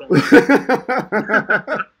same coin.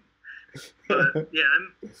 But, yeah,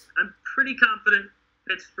 I'm pretty confident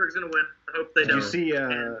Pittsburgh's going to win. I hope they don't.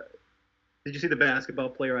 Did you see the basketball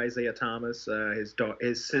player Isaiah Thomas?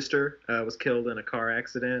 His sister was killed in a car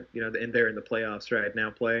accident. And they're in the playoffs right now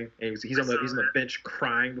playing. And he's on the bench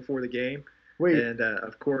crying before the game. Wait, and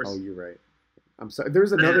of course. Oh, you're right. I'm sorry.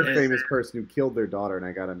 There's another famous person who killed their daughter, and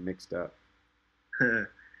I got him mixed up.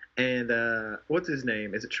 And what's his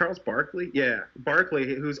name? Is it Charles Barkley? Yeah,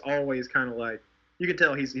 Barkley, who's always kind of like, you can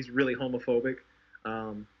tell he's really homophobic.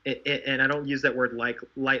 And I don't use that word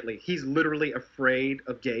lightly. He's literally afraid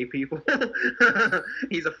of gay people.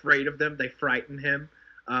 He's afraid of them. They frighten him.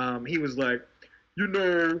 He was like,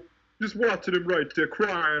 just watching him right there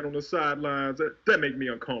crying on the sidelines, that made me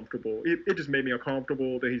uncomfortable. It just made me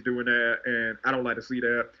uncomfortable that he's doing that, and I don't like to see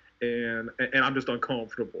that, and I'm just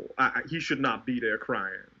uncomfortable. He should not be there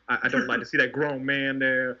crying. I don't like to see that grown man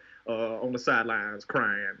there on the sidelines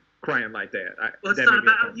crying like that. Well, it's not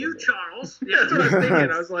about you, Charles. Yeah, that's what I was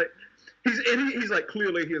thinking. I was like, he's like,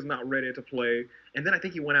 clearly he is not ready to play. And then I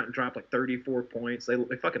think he went out and dropped like 34 points. They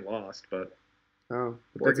fucking lost, but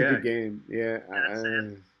that's a good game. Yeah,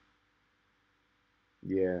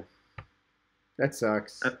 yeah, that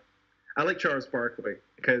sucks. I like Charles Barkley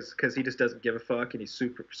because he just doesn't give a fuck, and he's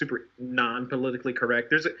super non-politically correct.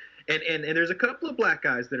 There's a couple of black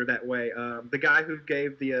guys that are that way. The guy who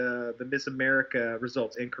gave the Miss America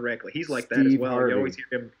results incorrectly, he's like that as well. Harvey. You always hear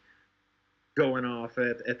him going off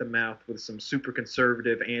at the mouth with some super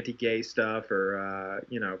conservative anti-gay stuff, or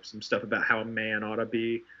some stuff about how a man ought to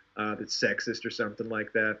be that's sexist or something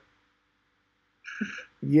like that.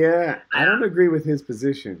 Yeah, I don't agree with his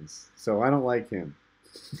positions, so I don't like him.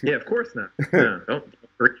 Yeah, of course not. No, don't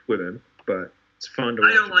agree with him, but it's fun to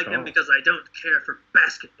watch. I don't like him because I don't care for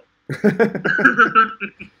basketball.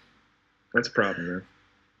 That's a problem, man.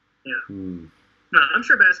 Yeah. No, I'm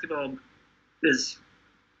sure basketball is.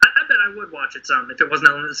 I bet I would watch it some if it wasn't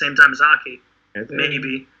on at the same time as hockey.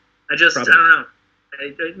 Maybe. I don't know.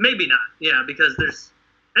 maybe not. Yeah, because there's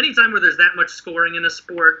anytime where there's that much scoring in a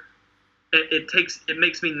sport, it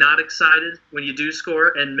makes me not excited when you do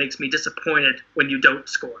score and makes me disappointed when you don't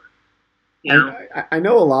score. You know, I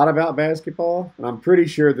know a lot about basketball, and I'm pretty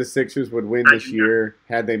sure the Sixers would win this year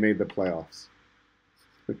had they made the playoffs.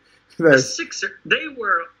 The Sixers, they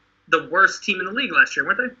were the worst team in the league last year,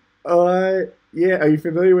 weren't they? Yeah. Are you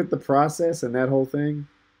familiar with the process and that whole thing?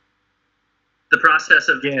 The process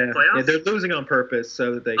of playoffs? Yeah, they're losing on purpose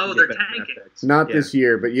so that they can they're get tanking. Not this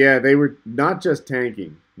year, but yeah, they were not just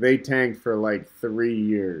tanking. They tanked for like 3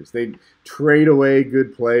 years. They trade away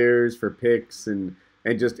good players for picks and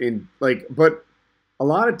just but a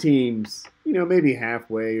lot of teams, maybe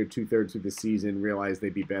halfway or 2/3 of the season realize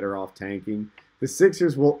they'd be better off tanking. The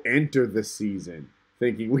Sixers will enter the season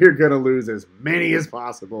thinking we're going to lose as many as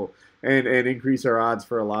possible and increase our odds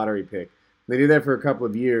for a lottery pick. They did that for a couple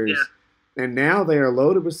of years. Yeah. And now they are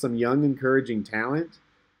loaded with some young, encouraging talent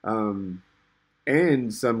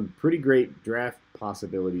and some pretty great draft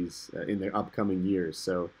possibilities in the upcoming years.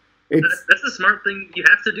 So that's the smart thing. You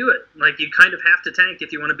have to do it. Like, you kind of have to tank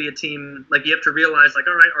if you want to be a team. Like, you have to realize, like,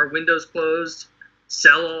 all right, our window's closed,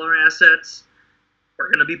 sell all our assets. We're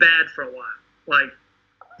going to be bad for a while. Like,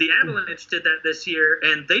 the Avalanche did that this year,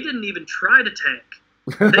 and they didn't even try to tank.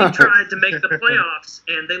 They tried to make the playoffs,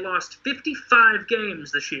 and they lost 55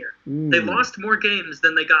 games this year. They lost more games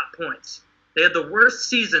than they got points. They had the worst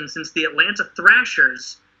season since the Atlanta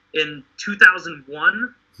Thrashers in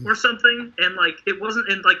 2001 or something, and it wasn't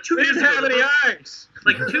in 2 years ago. They didn't have any ice.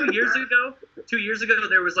 2 years ago,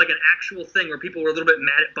 there was an actual thing where people were a little bit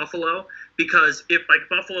mad at Buffalo because if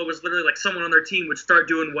Buffalo was literally someone on their team would start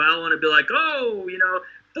doing well and it'd be like, oh,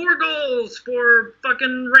 4 goals for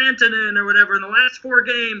fucking Rantanen or whatever in the last 4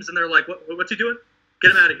 games, and they're like, what's he doing?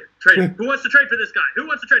 Get him out of here. Trade him. Who wants to trade for this guy? Who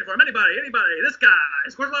wants to trade for him? Anybody. This guy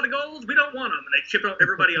scores a lot of goals. We don't want him. And they ship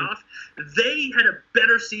everybody off. They had a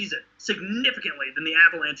better season, significantly, than the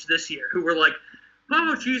Avalanche this year, who were like,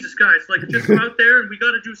 oh, Jesus, guys. Just go out there and we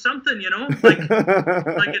got to do something,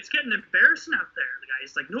 it's getting embarrassing out there. The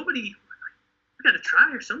guys, nobody, we got to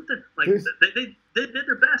try or something. They did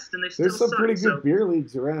their best, and they still There's some suck, pretty good beer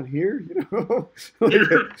leagues around here,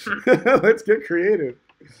 Yeah. Let's get creative.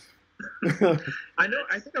 I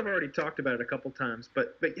think I've already talked about it a couple times,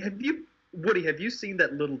 but Woody, have you seen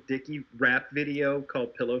that Little Dicky rap video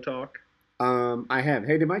called Pillow Talk? I have.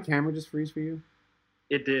 Hey, did my camera just freeze for you?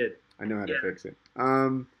 It did. I know how to fix it.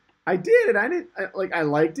 I did. I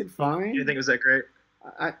liked it fine. You think it was that great?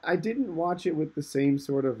 I didn't watch it with the same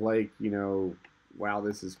sort of wow,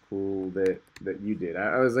 this is cool that you did.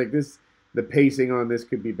 I was like, the pacing on this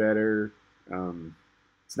could be better.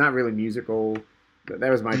 It's not really musical.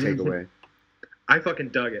 That was my takeaway. I fucking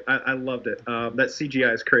dug it. I loved it. That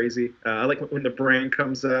CGI is crazy. I like when the brain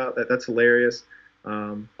comes out. That's hilarious.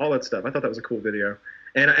 All that stuff. I thought that was a cool video,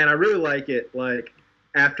 and I really like it.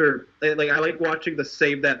 After I like watching the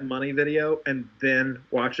Save That Money video and then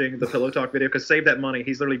watching the Pillow Talk video, because Save That Money,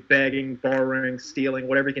 he's literally begging, borrowing, stealing,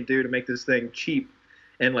 whatever he can do to make this thing cheap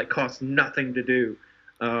and costs nothing to do.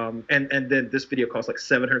 And then this video costs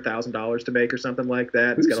 $700,000 to make or something like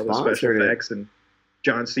that. It's got all the special effects and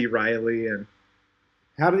John C. Reilly. And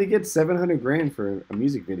how did he get $700,000 for a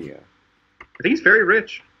music video? I think he's very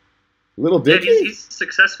rich. Little Dicky? Yeah, he's a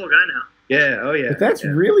successful guy now. Yeah, oh yeah. But that's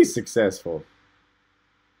really successful.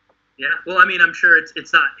 Yeah, well, I mean, I'm sure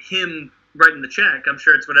it's not him writing the check. I'm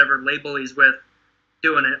sure it's whatever label he's with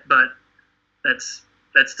doing it, but that's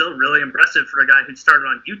still really impressive for a guy who started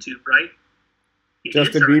on YouTube, right?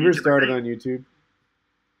 Justin Bieber started on YouTube.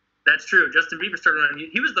 That's true. Justin Bieber started on YouTube.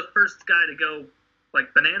 He was the first guy to go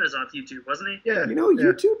bananas off YouTube, wasn't he? Yeah.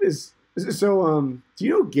 YouTube is so. Do you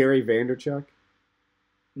know Gary Vaynerchuk?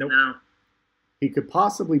 Nope. No. He could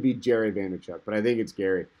possibly be Jerry Vaynerchuk, but I think it's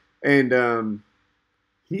Gary. And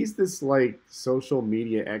he's this social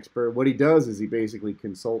media expert. What he does is he basically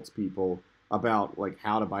consults people about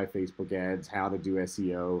how to buy Facebook ads, how to do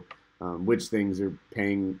SEO, which things are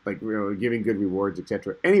paying, giving good rewards,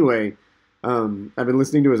 etc. Anyway, I've been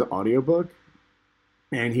listening to his audiobook,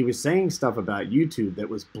 and he was saying stuff about YouTube that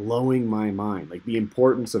was blowing my mind, the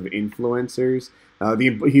importance of influencers.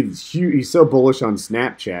 He's so bullish on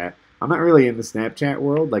Snapchat. I'm not really in the Snapchat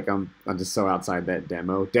world. I'm just so outside that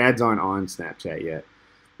demo. Dad's aren't on Snapchat yet.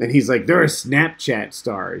 And he's like, there are Snapchat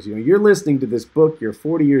stars. You're listening to this book, you're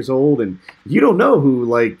 40 years old, and you don't know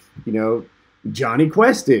who, Johnny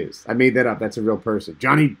Quest is. I made that up. That's a real person.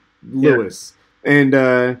 Johnny Lewis. Yeah. And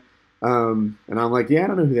I'm like, yeah, I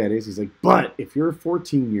don't know who that is. He's like, but if you're a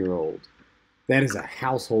 14-year-old, that is a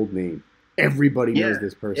household name. Everybody knows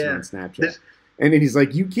this person on Snapchat. And then he's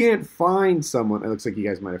like, you can't find someone. It looks like you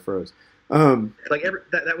guys might have froze. Like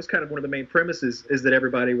that was kind of one of the main premises, is that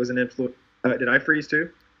everybody was an influence. Did I freeze too?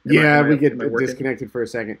 We get disconnected for a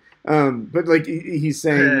second. But like he's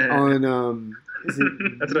saying on that's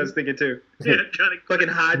what I was thinking too. Yeah, fucking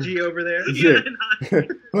Haji over there. Yeah.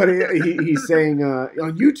 But he's saying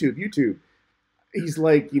on YouTube, he's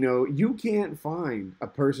like, you can't find a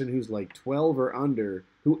person who's like 12 or under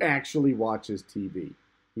who actually watches TV.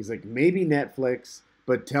 He's like, maybe Netflix,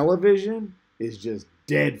 but television is just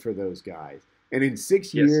dead for those guys. And in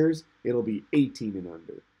 6 years, it'll be 18 and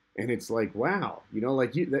under. And it's like, wow,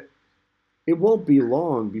 it won't be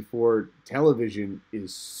long before television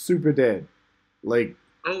is super dead. Like,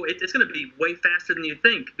 it's going to be way faster than you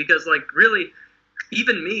think, because like really,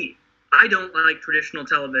 even me, I don't like traditional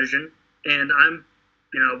television, and I'm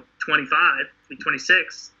 25,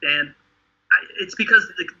 26, and it's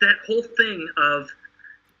because that whole thing of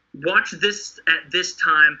watch this at this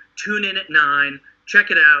time, tune in at 9, check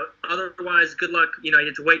it out. Otherwise, good luck. You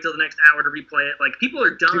have to wait till the next hour to replay it. Like, people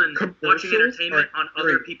are done watching entertainment on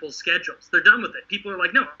other people's schedules. They're done with it. People are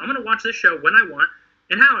like, no, I'm going to watch this show when I want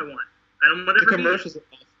and how I want. I don't want the commercials.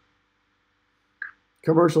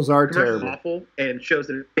 Commercials are terrible. Awful, and shows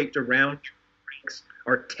that are taped around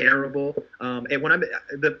are terrible. And when I'm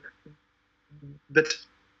the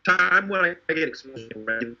time when I get exposed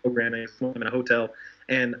to programming, I'm in a hotel,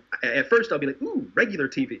 and at first I'll be like, ooh, regular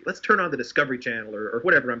TV. Let's turn on the Discovery Channel or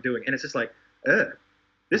whatever I'm doing, and it's just like,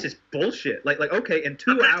 this is bullshit. Like okay, in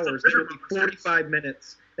 2 hours there will be 45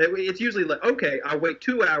 minutes. It's usually like, okay, I'll wait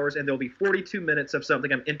 2 hours and there'll be 42 minutes of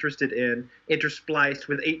something I'm interested in, interspliced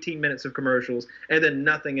with 18 minutes of commercials, and then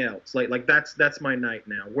nothing else. Like that's my night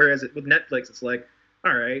now. Whereas with Netflix, it's like,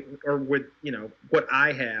 all right, or with what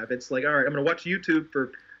I have, it's like, all right, I'm gonna watch YouTube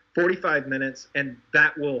for 45 minutes, and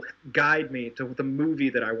that will guide me to the movie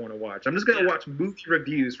that I want to watch. I'm just gonna watch movie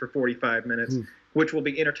reviews for 45 minutes, which will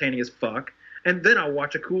be entertaining as fuck. And then I'll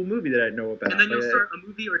watch a cool movie that I know about. And then you'll start a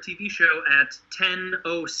movie or a TV show at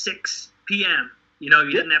 10:06 p.m. You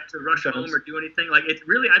didn't have to rush home or do anything. Like, it's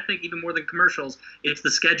really, I think, even more than commercials, it's the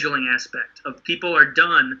scheduling aspect of people are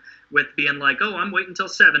done with being like, oh, I'm waiting until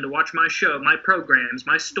 7 to watch my show, my programs,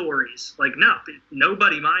 my stories. Like, no,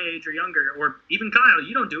 nobody my age or younger, or even Kyle,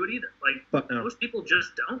 you don't do it either. Like, most people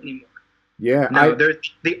just don't anymore. Yeah. No,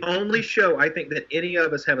 the only show I think that any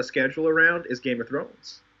of us have a schedule around is Game of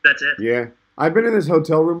Thrones. That's it. Yeah. I've been in this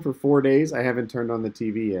hotel room for 4 days. I haven't turned on the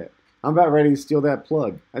TV yet. I'm about ready to steal that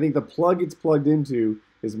plug. I think the plug it's plugged into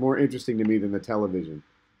is more interesting to me than the television.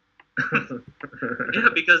 Yeah,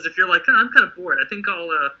 because if you're like, I'm kind of bored, I think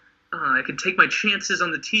I can take my chances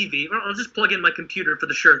on the TV. Well, I'll just plug in my computer for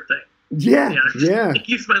the sure thing. Yeah.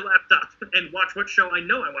 Use my laptop and watch what show I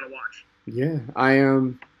know I want to watch. Yeah,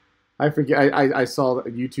 I forget. I saw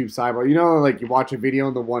the YouTube sidebar. Like you watch a video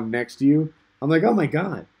and the one next to you. I'm like, oh my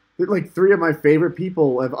god. Like 3 of my favorite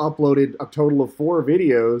people have uploaded a total of 4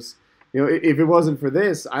 videos. If it wasn't for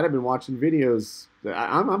this, I'd have been watching videos.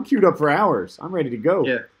 I'm queued up for hours. I'm ready to go.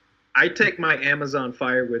 Yeah, I take my Amazon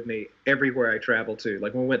Fire with me everywhere I travel to.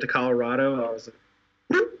 Like when we went to Colorado, I was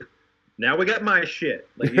like, now we got my shit.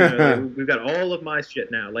 Like we've got all of my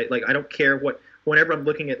shit now. Like I don't care what. Whenever I'm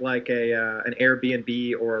looking at like an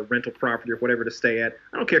Airbnb or a rental property or whatever to stay at,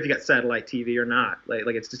 I don't care if you got satellite TV or not. Like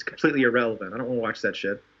it's just completely irrelevant. I don't want to watch that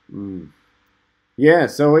shit. Yeah,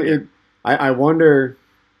 so I wonder,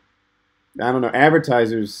 I don't know,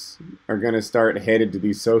 advertisers are going to start headed to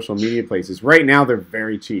these social media places. Right now, they're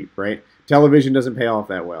very cheap, right? Television doesn't pay off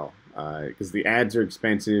that well because the ads are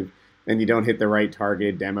expensive and you don't hit the right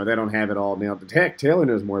target demo. They don't have it all nailed. Heck, Taylor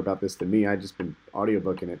knows more about this than me. I've just been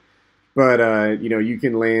audiobooking it. But, you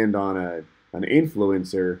can land on an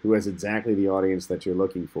influencer who has exactly the audience that you're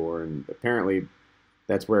looking for, and apparently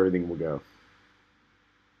that's where everything will go.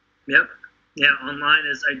 Yep. Yeah, online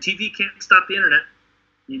is TV can't stop the internet.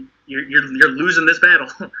 You're losing this battle.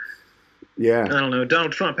 Yeah. I don't know.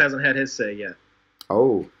 Donald Trump hasn't had his say yet.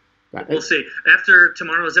 Oh. We'll see. After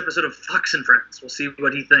tomorrow's episode of Fox and Friends, we'll see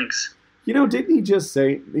what he thinks. Didn't he just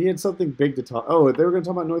say he had something big to talk? Oh, they were going to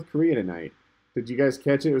talk about North Korea tonight. Did you guys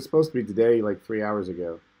catch it? It was supposed to be today, like 3 hours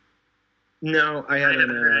ago. No, I haven't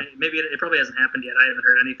heard. Maybe it probably hasn't happened yet. I haven't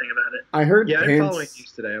heard anything about it. I heard. Yeah, Pence, I didn't follow any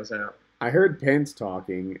news today. I was out. I heard Pence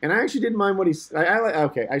talking, and I actually didn't mind what he said.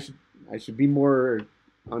 Okay, I should be more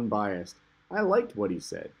unbiased. I liked what he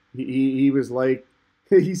said. He was like,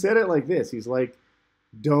 he said it like this. He's like,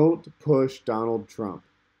 don't push Donald Trump.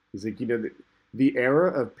 He's like, the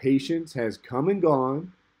era of patience has come and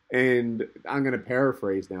gone, and I'm going to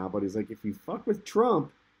paraphrase now, but he's like, if you fuck with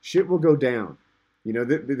Trump, shit will go down.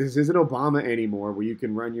 This isn't Obama anymore, where you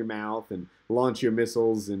can run your mouth and launch your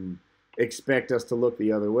missiles and expect us to look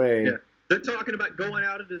the other way. Yeah. They're talking about going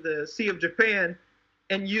out into the Sea of Japan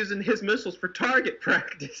and using his missiles for target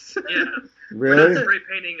practice. Yeah. Really? Spray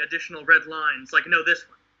painting additional red lines. Like, no, this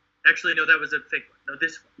one. Actually, no, that was a fake one. No,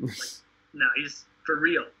 this one. Like, no, he's for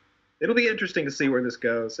real. It'll be interesting to see where this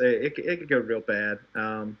goes. It could go real bad.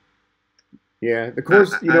 Yeah, of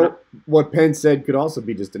course, what Pence said could also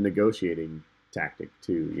be just a negotiating tactic,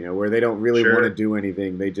 too, where they don't really want to do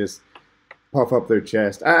anything. They just puff up their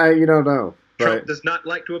chest. You don't know. Trump does not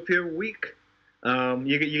like to appear weak.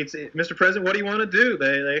 You can say, Mr. President, what do you want to do?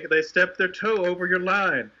 They step their toe over your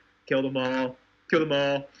line. Kill them all. Kill them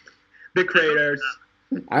all. Big craters.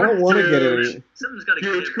 I don't want to get any. Something's got to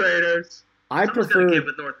give. Huge craters. Something's got to give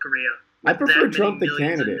with North Korea. I prefer Trump the millions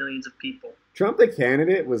candidate. And millions of people. Trump the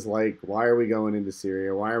candidate was like, why are we going into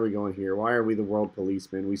Syria? Why are we going here? Why are we the world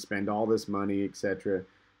policeman? We spend all this money, etc.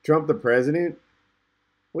 Trump the president,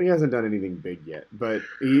 well, he hasn't done anything big yet, but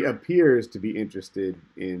he appears to be interested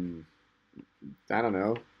in, I don't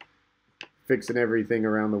know, fixing everything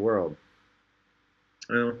around the world.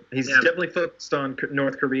 Well, he's definitely focused on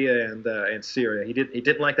North Korea and Syria. He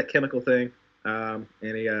didn't like that chemical thing. And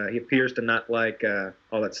he appears to not like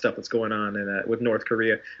all that stuff that's going on with North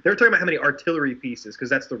Korea. They were talking about how many artillery pieces, because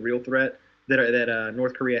that's the real threat that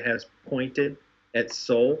North Korea has pointed at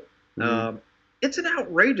Seoul. Mm-hmm. It's an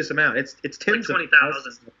outrageous amount. It's tens like 20,000. of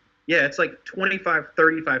thousands. Yeah, it's like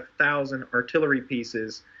 35,000 artillery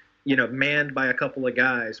pieces, manned by a couple of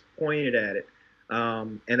guys pointed at it.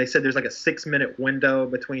 And they said there's like a 6-minute window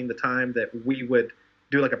between the time that we would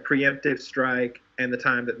do like a preemptive strike and the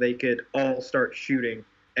time that they could all start shooting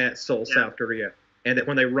at Seoul, South Korea. And that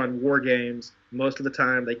when they run war games, most of the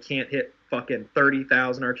time they can't hit fucking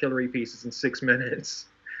 30,000 artillery pieces in 6 minutes.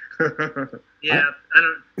 Yeah, I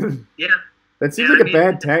don't. Yeah. That seems like a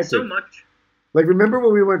bad tactic. So much. Like, remember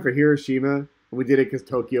when we went for Hiroshima and we did it because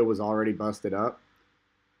Tokyo was already busted up?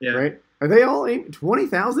 Yeah. Right? Are they all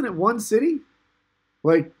 20,000 at one city?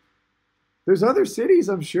 Like, there's other cities,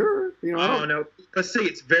 I'm sure. Oh, no. Let's see,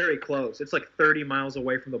 it's very close. It's like 30 miles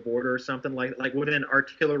away from the border or something, like within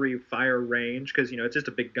artillery fire range, because, it's just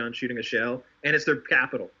a big gun shooting a shell, and it's their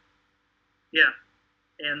capital. Yeah.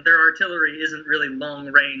 And their artillery isn't really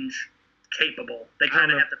long-range capable. They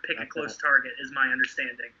kind of have to pick a close target, is my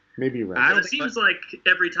understanding. Maybe you're right. It seems like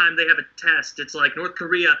every time they have a test, it's like North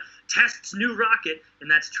Korea tests new rocket, and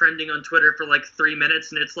that's trending on Twitter for like 3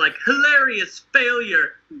 minutes, and it's like, hilarious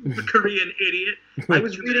failure, the Korean idiot. I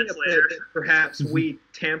was reading a bit that perhaps we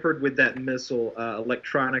tampered with that missile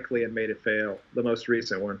electronically and made it fail, the most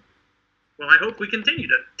recent one. Well, I hope we continue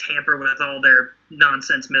to tamper with all their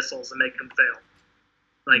nonsense missiles and make them fail.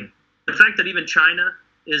 Like, the fact that even China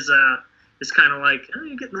is kind of like,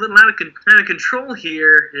 you're getting a little out of control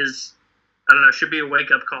here is, I don't know, should be a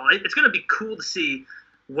wake-up call. It's going to be cool to see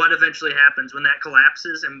what eventually happens when that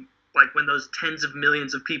collapses and, like, when those tens of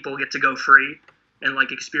millions of people get to go free and,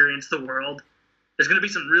 like, experience the world. There's going to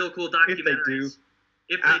be some real cool documentaries.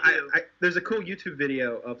 If they do. There's a cool YouTube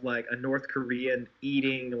video of, like, a North Korean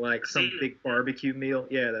eating, like, some big barbecue meal.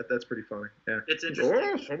 Yeah, that's pretty funny. Yeah. It's interesting.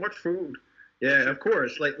 Oh, so much food. Yeah, of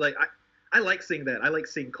course. I like seeing that. I like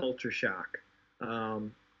seeing culture shock.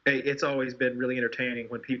 It's always been really entertaining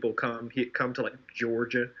when people come to like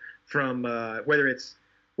Georgia from whether it's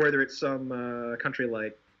some country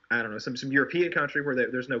like, I don't know, some European country where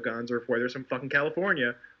there's no guns, or where there's some fucking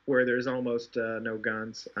California where there's almost no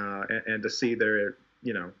guns, and to see their,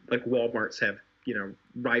 like Walmarts have,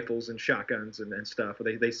 rifles and shotguns and stuff.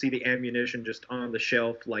 They see the ammunition just on the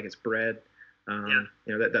shelf like it's bread.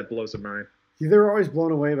 That blows their mind. They're always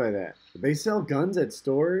blown away by that. They sell guns at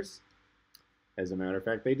stores. As a matter of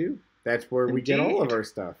fact, they do. That's where we get all of our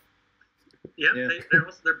stuff. Yep, yeah.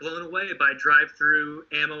 They're blown away by drive-through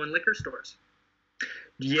ammo and liquor stores.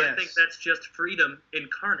 Yes. I think that's just freedom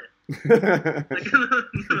incarnate.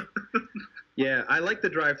 Yeah, I like the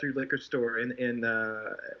drive-through liquor store.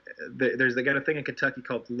 They got a thing in Kentucky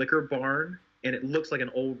called Liquor Barn, and it looks like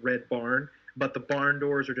an old red barn, but the barn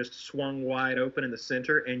doors are just swung wide open in the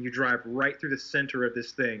center, and you drive right through the center of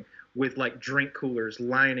this thing with like drink coolers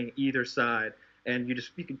lining either side, and you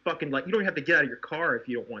can fucking, like, you don't have to get out of your car if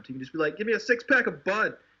you don't want to. You can just be like, give me a 6-pack of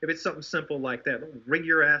Bud, if it's something simple like that. Don't rig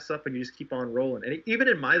your ass up and you just keep on rolling. And even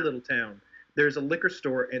in my little town, there's a liquor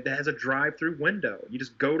store that has a drive-through window. You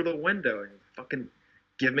just go to the window and fucking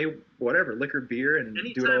give me whatever, liquor, beer, and do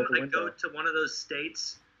it all at the window. Anytime I go to one of those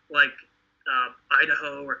states, like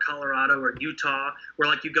Idaho or Colorado or Utah, where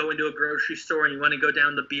like you go into a grocery store and you want to go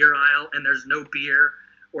down the beer aisle and there's no beer,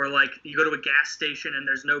 or like you go to a gas station and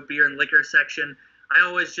there's no beer and liquor section, I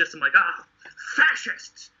always just am like,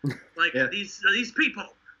 fascists! Like, these people,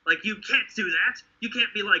 like, you can't do that. You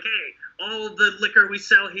can't be like, hey, all the liquor we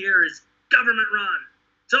sell here is government run.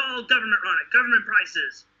 It's all government run at government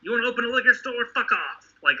prices. You want to open a liquor store? Fuck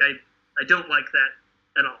off. Like, I don't like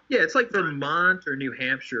that at all. Yeah, it's like Vermont or New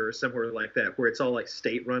Hampshire or somewhere like that, where it's all like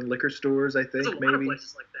state-run liquor stores, I think, There's a lot maybe. of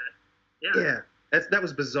places like that. Yeah. Yeah, that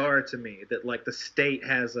was bizarre to me that like the state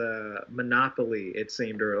has a monopoly, it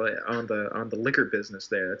seemed, or on the liquor business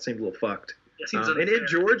there. That seemed a little fucked. It seems And unfair. in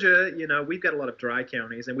Georgia, you know, we've got a lot of dry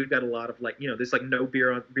counties, and we've got a lot of like, you know, there's like no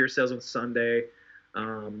beer sales on Sunday.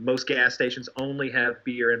 Most gas stations only have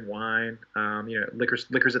beer and wine. You know,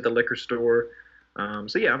 liquor's at the liquor store.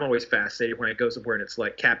 So yeah, I'm always fascinated when I go somewhere and it's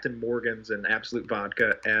like Captain Morgan's and Absolute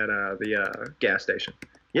Vodka at the gas station.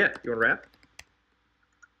 Yeah, you want to wrap?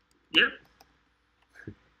 Yeah.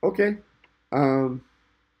 Okay.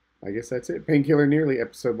 I guess that's it. Painkiller Nearly,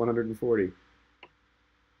 episode 140.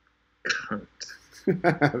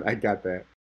 I got that.